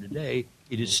chatter today,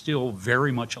 it is still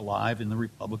very much alive in the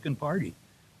Republican Party,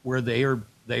 where they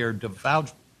are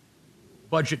devout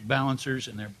budget balancers,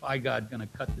 and they're, by God, going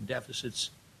to cut the deficits,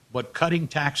 but cutting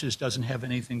taxes doesn't have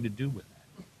anything to do with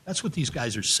that. That's what these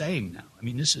guys are saying now. I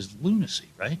mean, this is lunacy,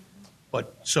 right?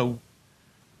 But so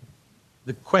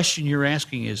the question you're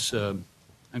asking is,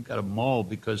 I've got a mull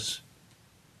because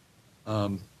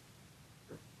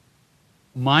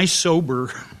my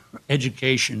sober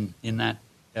education in that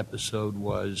episode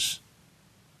was,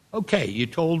 okay, you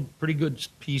told a pretty good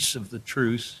piece of the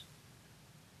truth,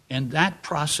 and that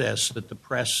process that the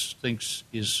press thinks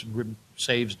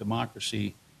saves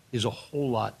democracy is a whole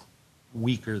lot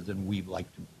weaker than we'd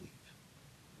like to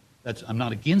believe. I'm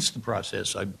not against the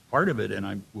process. I'm part of it, and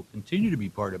I will continue to be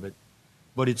part of it.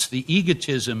 But it's the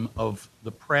egotism of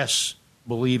the press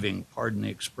believing, pardon the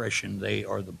expression, they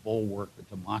are the bulwark of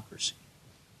democracy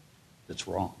that's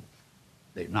wrong.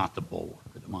 They're not the bulwark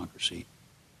of democracy.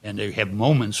 And they have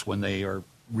moments when they are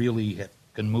really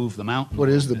can move the mountain. What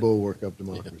is the bulwark of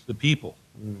democracy? The people.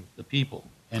 The people.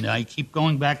 And I keep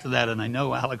going back to that, and I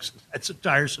know, Alex, that's a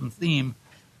tiresome theme,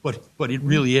 but it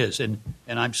really is. And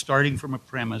I'm starting from a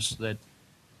premise that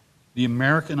the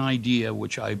American idea,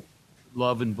 which I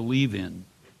love and believe in,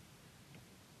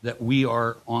 that we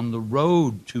are on the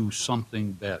road to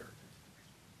something better.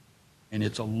 And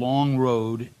it's a long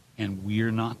road, and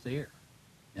we're not there.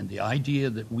 And the idea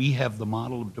that we have the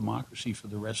model of democracy for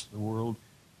the rest of the world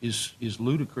is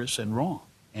ludicrous and wrong.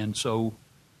 And so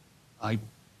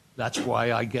that's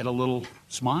why I get a little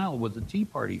smile with the Tea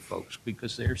Party folks,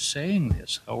 because they're saying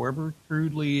this, however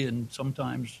crudely and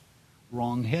sometimes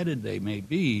wrong-headed they may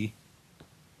be,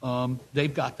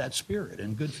 they've got that spirit,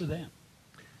 and good for them.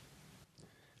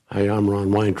 Hi, I'm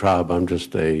Ron Weintraub. I'm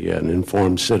just an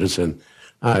informed citizen.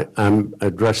 I'm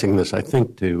addressing this, I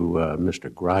think, to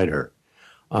Mr. Greider.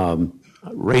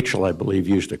 Rachel, I believe,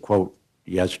 used a quote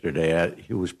yesterday,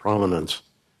 whose provenance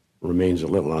remains a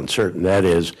little uncertain. That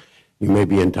is, you may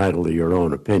be entitled to your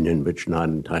own opinion, but you're not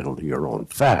entitled to your own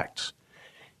facts.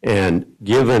 And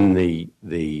given the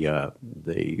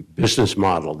business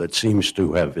model that seems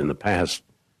to have in the past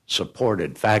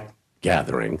supported fact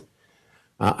gathering,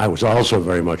 I was also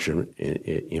very much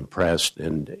impressed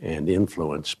and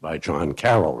influenced by John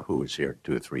Carroll, who was here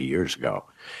 2 or 3 years ago.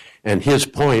 And his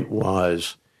point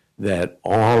was that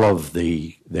all of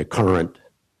the current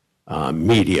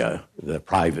media, the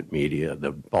private media,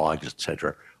 the blogs, et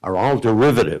cetera, are all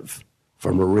derivative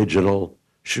from original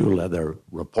shoe leather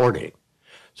reporting.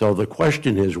 So the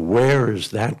question is, where is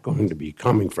that going to be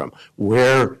coming from?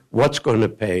 What's going to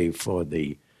pay for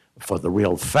the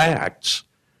real facts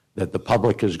that the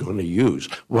public is going to use?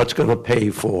 What's going to pay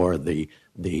for the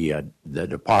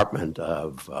Department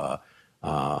of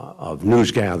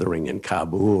News Gathering in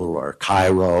Kabul or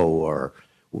Cairo or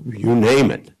you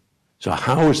name it? So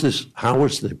how is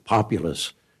the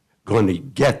populace going to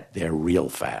get their real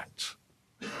facts?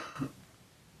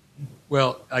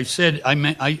 Well, I said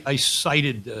I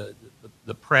cited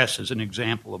the press as an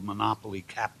example of monopoly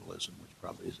capitalism, which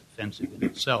probably is offensive in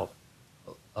itself.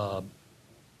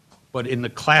 But in the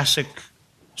classic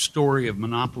story of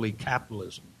monopoly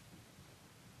capitalism,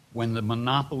 when the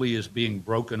monopoly is being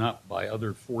broken up by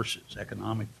other forces,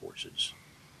 economic forces,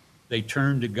 they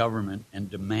turn to government and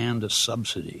demand a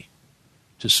subsidy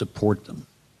to support them.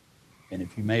 And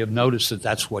if you may have noticed that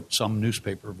that's what some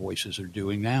newspaper voices are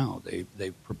doing now.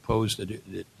 They propose that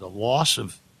the loss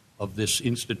of this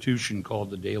institution called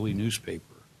the daily newspaper,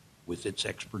 with its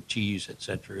expertise, et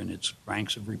cetera, and its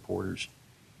ranks of reporters,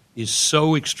 is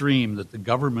so extreme that the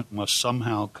government must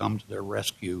somehow come to their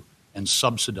rescue and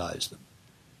subsidize them.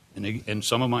 And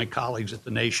some of my colleagues at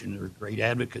The Nation are great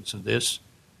advocates of this,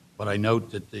 but I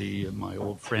note that my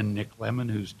old friend Nick Lemon,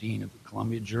 who's dean of the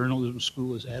Columbia Journalism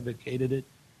School, has advocated it.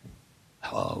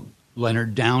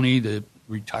 Leonard Downey, the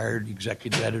retired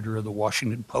executive editor of the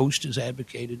Washington Post, has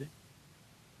advocated it.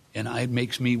 And it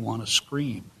makes me want to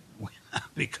scream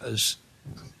because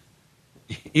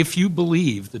if you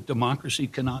believe that democracy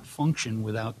cannot function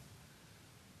without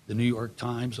the New York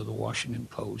Times or the Washington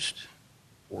Post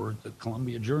or the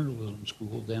Columbia Journalism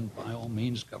School, then by all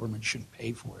means government should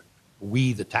pay for it.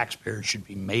 We, the taxpayers, should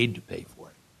be made to pay for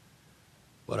it.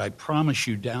 But I promise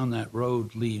you down that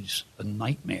road leads a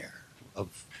nightmare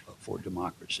for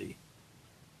democracy.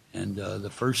 And the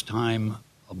first time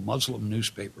a Muslim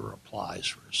newspaper applies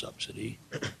for a subsidy,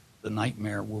 the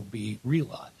nightmare will be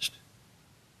realized.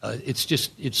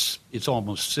 It's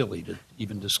almost silly to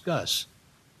even discuss.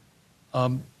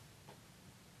 I'm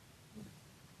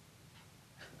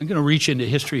going to reach into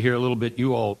history here a little bit.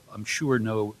 You all, I'm sure,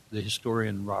 know the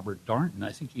historian Robert Darnton.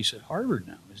 I think he's at Harvard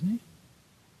now, isn't he?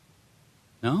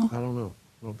 No? I don't know.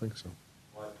 I don't think so.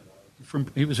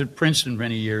 He was at Princeton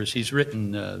many years. He's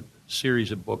written a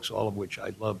series of books, all of which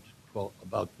I loved,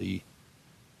 about the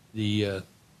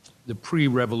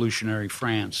pre-revolutionary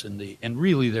France and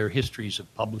really their histories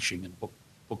of publishing and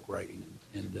book writing.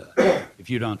 And if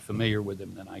you're not familiar with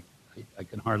him, then I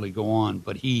can hardly go on.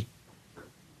 But he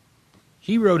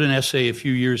wrote an essay a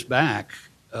few years back,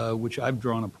 which I've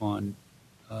drawn upon,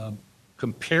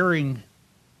 comparing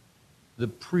the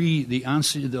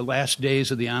last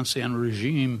days of the Ancien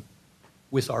regime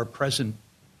with our present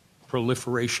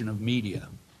proliferation of media.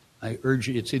 I urge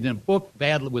you, it's in a book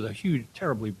with a huge,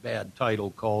 terribly bad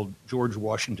title called George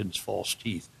Washington's False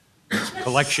Teeth. It's a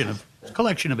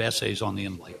collection of essays on the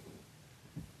Enlightenment.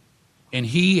 And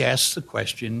he asks the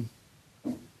question,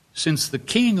 since the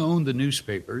king owned the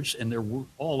newspapers and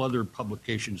all other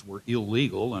publications were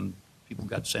illegal and people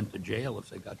got sent to jail if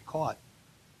they got caught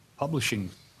publishing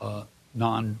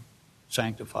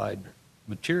non-sanctified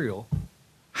material,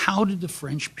 how did the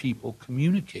French people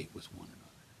communicate with one another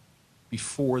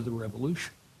before the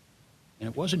revolution? And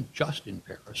it wasn't just in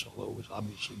Paris, although it was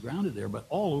obviously grounded there, but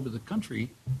all over the country,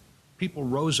 people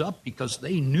rose up because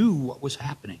they knew what was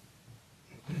happening.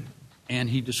 And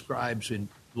he describes in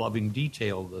loving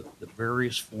detail the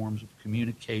various forms of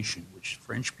communication which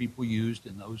French people used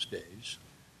in those days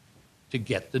to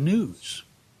get the news.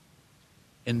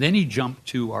 And then he jumped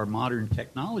to our modern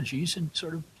technologies and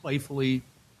sort of playfully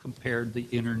compared the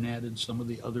internet and some of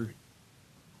the other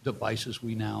devices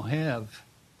we now have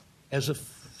as a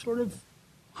sort of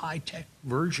high-tech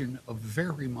version of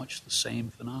very much the same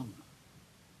phenomenon.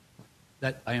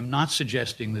 That I am not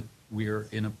suggesting that we are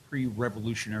in a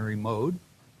pre-revolutionary mode,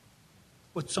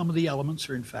 but some of the elements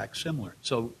are in fact similar.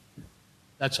 So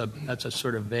that's a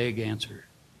sort of vague answer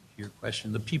to your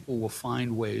question. The people will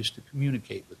find ways to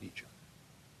communicate with each other.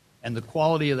 And the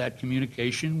quality of that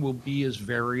communication will be as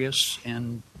various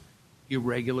and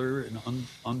irregular and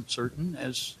uncertain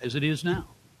as it is now.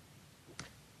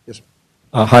 Yes.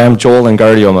 Hi, I'm Joel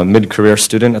Langardio. I'm a mid-career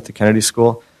student at the Kennedy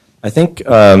School. I think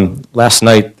last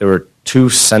night there were two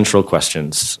central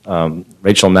questions.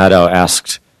 Rachel Maddow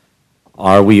asked,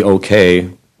 are we okay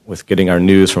with getting our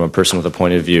news from a person with a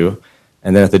point of view?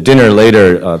 And then at the dinner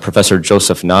later, Professor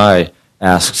Joseph Nye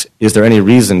asked, is there any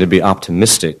reason to be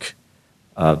optimistic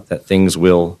that things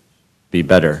will be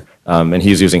better? And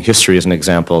he's using history as an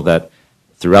example that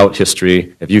throughout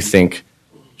history, if you think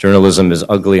journalism is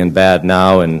ugly and bad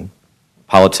now and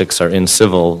politics are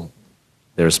incivil,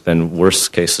 there's been worse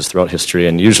cases throughout history,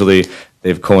 and usually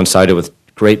they've coincided with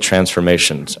great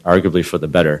transformations, arguably for the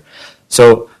better.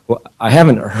 So I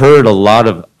haven't heard a lot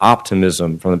of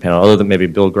optimism from the panel, other than maybe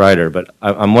Bill Greider, but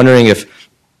I'm wondering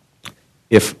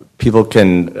if people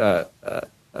can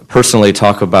personally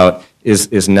talk about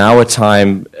is now a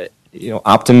time,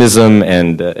 optimism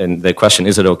and the question,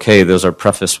 is it okay? Those are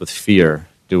prefaced with fear.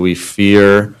 Do we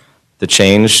fear the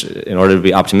change? In order to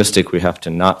be optimistic, we have to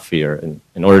not fear. And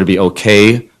in order to be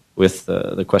okay with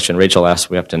the question Rachel asked,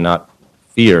 we have to not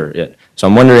fear it. So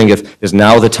I'm wondering if is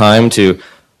now the time to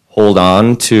hold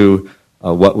on to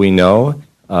what we know,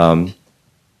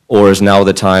 or is now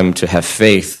the time to have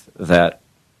faith that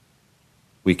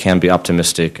we can be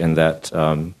optimistic and that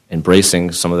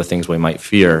embracing some of the things we might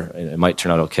fear, it might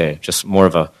turn out okay? Just more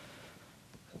of a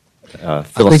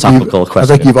philosophical question.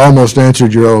 I think you've almost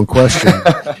answered your own question.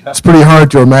 It's pretty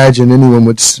hard to imagine anyone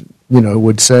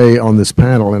would say on this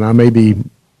panel, and I may be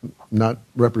not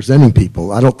representing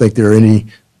people. I don't think there are any,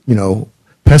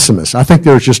 pessimists. I think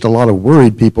there's just a lot of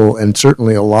worried people and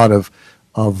certainly a lot of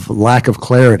lack of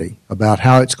clarity about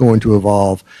how it's going to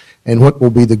evolve and what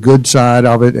will be the good side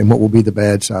of it and what will be the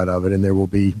bad side of it, and there will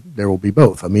be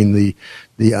both. I mean, the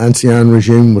Ancien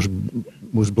regime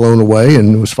was blown away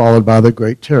and was followed by the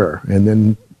Great Terror, and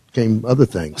then came other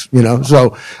things,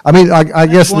 So, I mean, I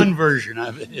guess that's one version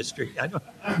of history.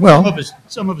 Well,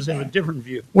 some of us have a different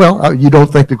view. Well, you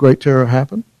don't think the Great Terror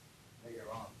happened?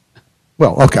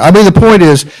 Well, okay. I mean, the point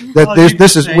is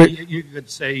that you could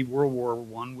say World War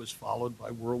I was followed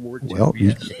by World War II. Well,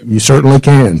 you certainly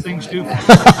can. Things do.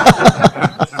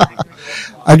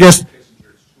 I guess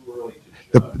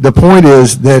the point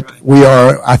is that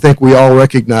I think we all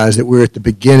recognize that we're at the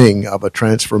beginning of a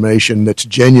transformation that's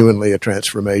genuinely a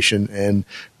transformation, and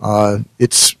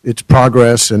it's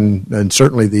progress, and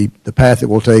certainly the path it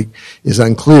will take is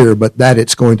unclear, but that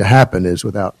it's going to happen is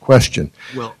without question.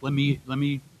 Well, let me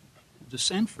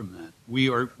dissent from that. We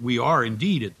are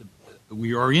indeed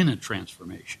we are in a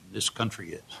transformation. This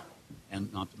country is,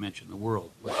 and not to mention the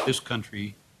world. But this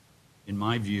country, in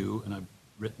my view, and I've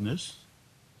written this,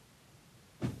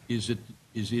 is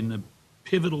in a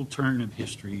pivotal turn of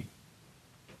history,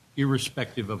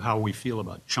 irrespective of how we feel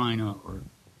about China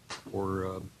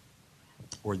or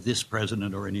this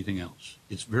president or anything else.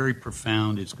 It's very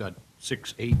profound. It's got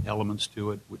 6-8 elements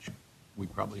to it, which we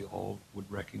probably all would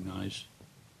recognize.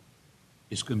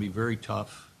 It's going to be very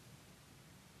tough,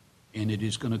 and it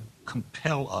is going to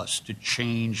compel us to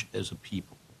change as a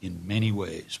people in many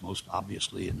ways, most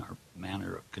obviously in our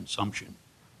manner of consumption.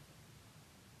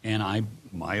 And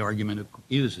my argument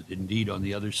is that indeed on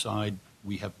the other side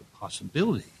we have the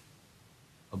possibility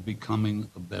of becoming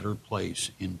a better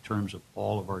place in terms of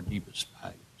all of our deepest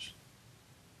values.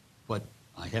 But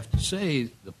I have to say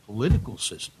the political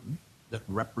system that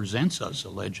represents us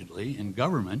allegedly in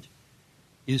government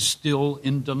is still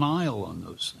in denial on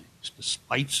those things,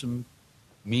 despite some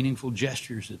meaningful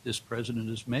gestures that this president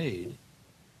has made.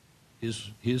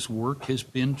 His work has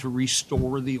been to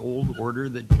restore the old order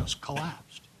that just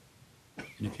collapsed.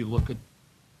 And if you look at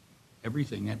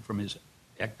everything from his,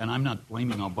 and I'm not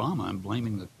blaming Obama, I'm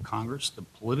blaming the Congress, the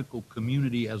political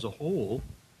community as a whole,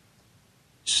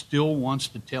 still wants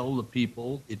to tell the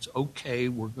people it's okay,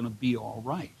 we're going to be all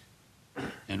right.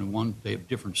 And they have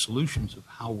different solutions of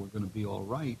how we're going to be all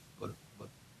right. But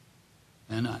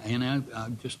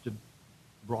just to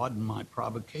broaden my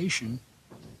provocation,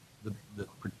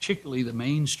 particularly the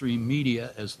mainstream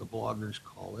media, as the bloggers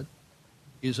call it,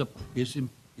 is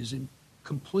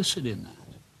complicit in that.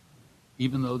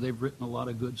 Even though they've written a lot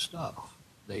of good stuff,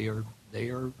 they are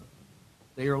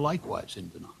likewise in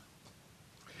denial.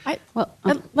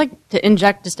 I'd like to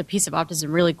inject just a piece of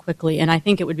optimism really quickly, and I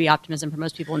think it would be optimism for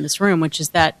most people in this room, which is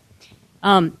that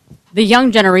the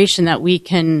young generation that we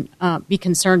can be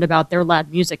concerned about their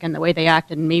loud music and the way they act,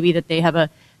 and maybe that they have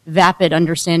a vapid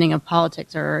understanding of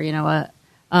politics or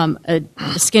a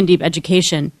skin-deep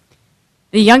education.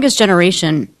 The youngest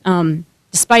generation,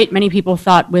 despite many people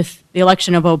thought with the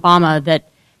election of Obama that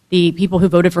the people who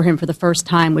voted for him for the first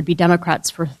time would be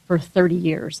Democrats for 30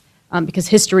 years. Because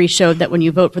history showed that when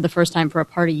you vote for the first time for a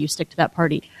party, you stick to that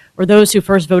party. Or those who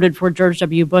first voted for George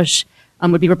W. Bush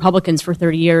would be Republicans for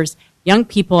 30 years. Young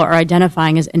people are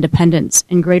identifying as independents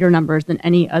in greater numbers than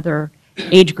any other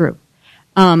age group.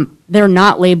 They're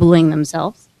not labeling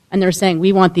themselves, and they're saying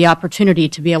we want the opportunity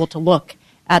to be able to look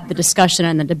at the discussion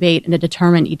and the debate and to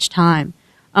determine each time.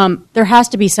 There has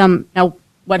to be some, now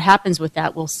what happens with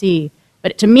that we'll see,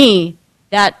 but to me,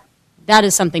 that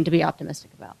is something to be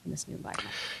optimistic about in this new environment.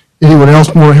 Anyone else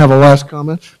want to have a last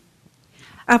comment?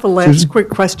 I have a last quick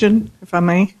question, if I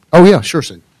may. Oh, yeah, sure,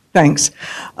 Sid. Thanks.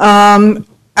 I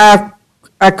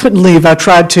couldn't leave. I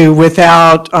tried to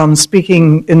without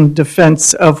speaking in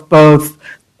defense of both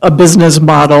a business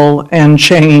model and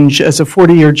change. As a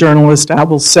 40-year journalist, I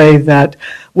will say that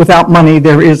without money,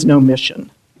 there is no mission.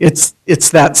 It's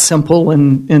that simple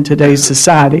in today's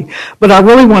society. But I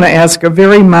really want to ask a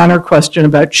very minor question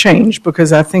about change,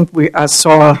 because I think I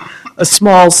saw a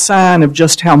small sign of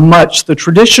just how much the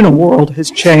traditional world has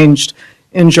changed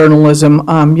in journalism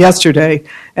yesterday.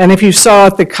 And if you saw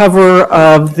at the cover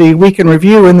of the Week in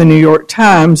Review in the New York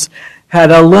Times, had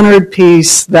a Leonard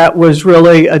piece that was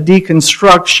really a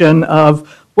deconstruction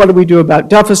of what do we do about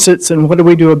deficits and what do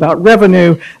we do about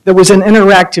revenue, there was an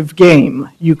interactive game.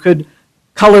 You could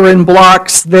color in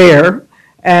blocks there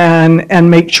and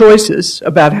make choices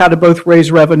about how to both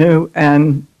raise revenue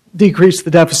and decrease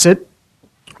the deficit.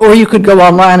 Or you could go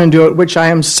online and do it, which I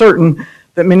am certain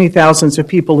that many thousands of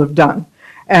people have done.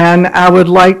 And I would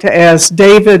like to ask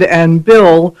David and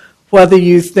Bill whether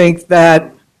you think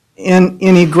that in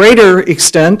any greater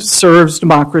extent serves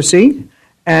democracy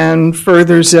and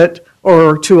furthers it,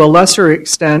 or to a lesser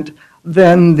extent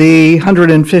than the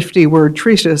 150-word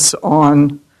treatise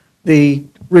on the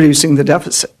reducing the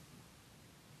deficit.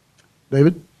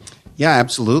 David? Yeah,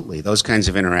 absolutely. Those kinds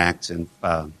of interacts and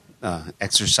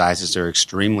exercises are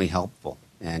extremely helpful.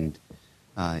 And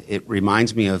it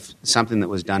reminds me of something that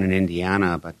was done in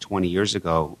Indiana about 20 years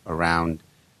ago around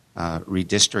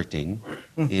redistricting,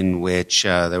 in which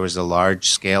there was a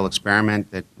large-scale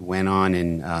experiment that went on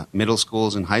in middle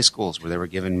schools and high schools where they were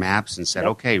given maps and said,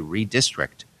 okay,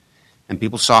 redistrict. And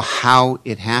people saw how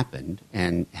it happened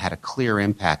and had a clear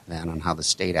impact then on how the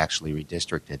state actually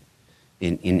redistricted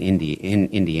in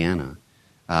Indiana.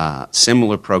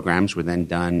 Similar programs were then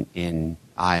done in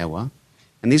Iowa,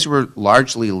 and these were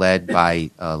largely led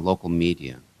by local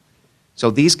media. So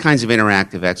these kinds of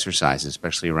interactive exercises,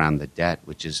 especially around the debt,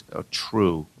 which is a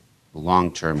true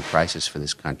long-term crisis for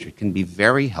this country, can be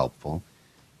very helpful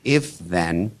if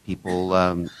then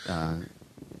people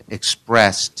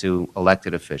express to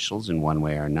elected officials in one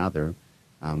way or another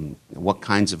what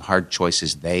kinds of hard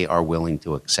choices they are willing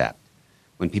to accept.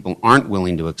 When people aren't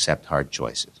willing to accept hard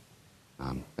choices,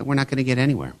 then we're not going to get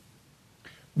anywhere.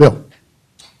 Bill?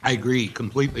 I agree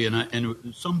completely. And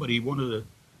somebody, one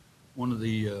of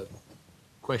the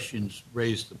questions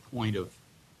raised the point of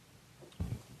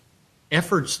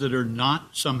efforts that are not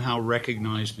somehow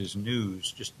recognized as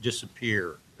news just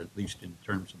disappear, at least in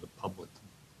terms of the public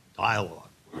dialogue.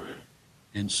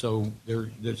 And so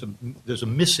there's a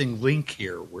missing link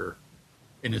here where,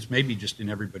 and it's maybe just in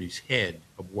everybody's head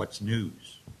of what's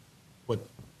news.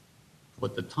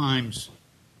 What the Times,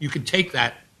 you could take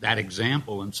that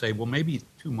example and say, well, maybe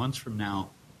 2 months from now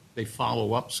they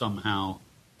follow up somehow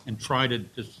and try to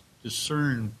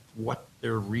discern what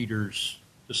their readers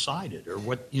decided, or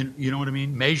what, you know what I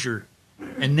mean, measure,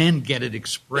 and then get it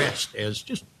expressed as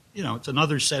just, it's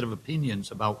another set of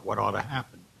opinions about what ought to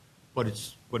happen, but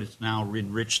it's now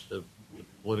enriched the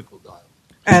political dialogue.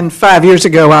 And 5 years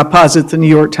ago, I posit the New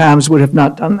York Times would have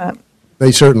not done that.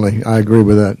 They certainly, I agree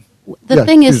with that. The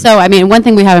thing is, one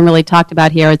thing we haven't really talked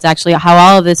about here is actually how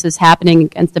all of this is happening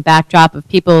against the backdrop of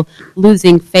people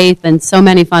losing faith in so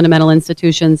many fundamental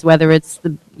institutions, whether it's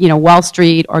the Wall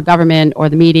Street or government or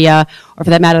the media or, for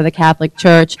that matter, the Catholic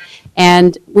Church.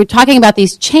 And we're talking about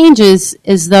these changes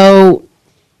as though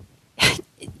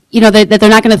that they're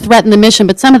not going to threaten the mission,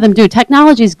 but some of them do.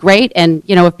 Technology is great, and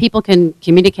if people can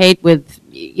communicate with,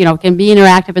 can be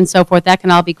interactive and so forth, that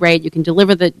can all be great. You can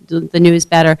deliver the news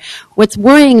better. What's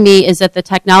worrying me is that the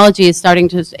technology is starting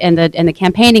to, and the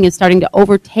campaigning is starting to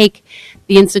overtake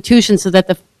the institutions, so that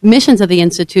the missions of the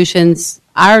institutions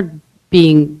are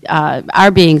being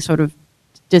sort of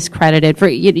discredited.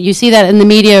 You see that in the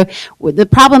media. The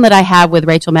problem that I have with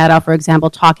Rachel Maddow, for example,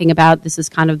 talking about this is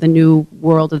kind of the new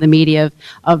world of the media,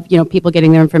 of people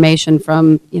getting their information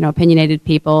from opinionated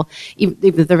people, even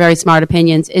if they're very smart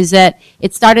opinions, is that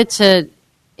it started to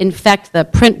infect the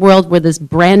print world with this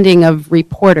branding of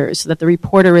reporters, so that the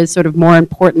reporter is sort of more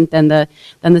important than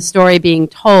the story being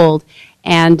told.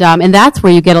 And that's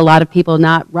where you get a lot of people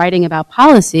not writing about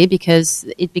policy, because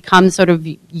it becomes sort of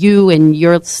you and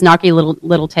your snarky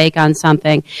little take on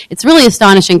something. It's really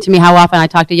astonishing to me how often I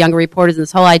talk to younger reporters, and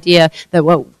this whole idea that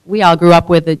what we all grew up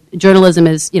with, that journalism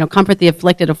is, comfort the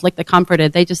afflicted, afflict the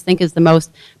comforted, they just think is the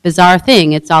most bizarre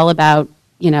thing. It's all about,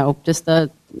 just the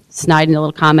snide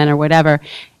little comment or whatever.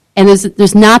 And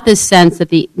there's not this sense that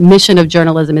the mission of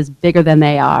journalism is bigger than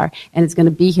they are, and it's going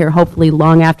to be here hopefully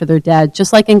long after they're dead.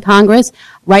 Just like in Congress,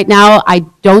 right now I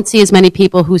don't see as many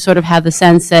people who sort of have the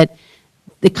sense that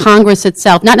the Congress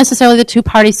itself, not necessarily the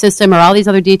two-party system or all these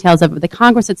other details of it, but the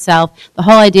Congress itself, the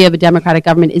whole idea of a democratic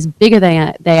government is bigger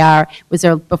than they are, was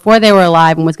there before they were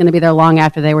alive and was going to be there long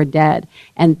after they were dead.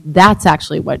 And that's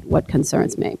actually what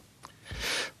concerns me.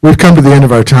 We've come to the end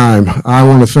of our time. I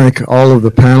want to thank all of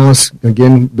the panelists.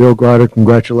 Again, Bill Greider,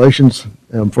 congratulations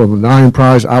for the Nyhan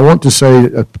Prize. I want to say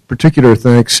a particular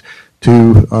thanks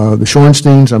to the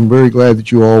Shorensteins. I'm very glad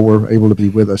that you all were able to be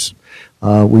with us.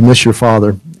 We miss your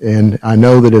father, and I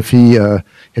know that if he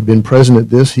had been present at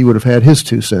this, he would have had his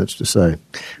 2 cents to say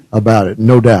about it,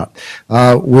 no doubt.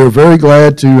 We're very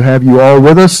glad to have you all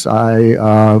with us.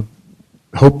 I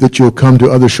hope that you'll come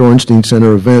to other Shorenstein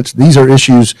Center events. These are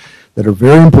issues that are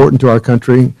very important to our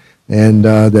country and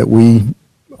that we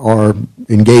are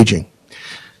engaging.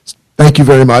 Thank you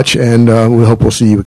very much, and we hope we'll see you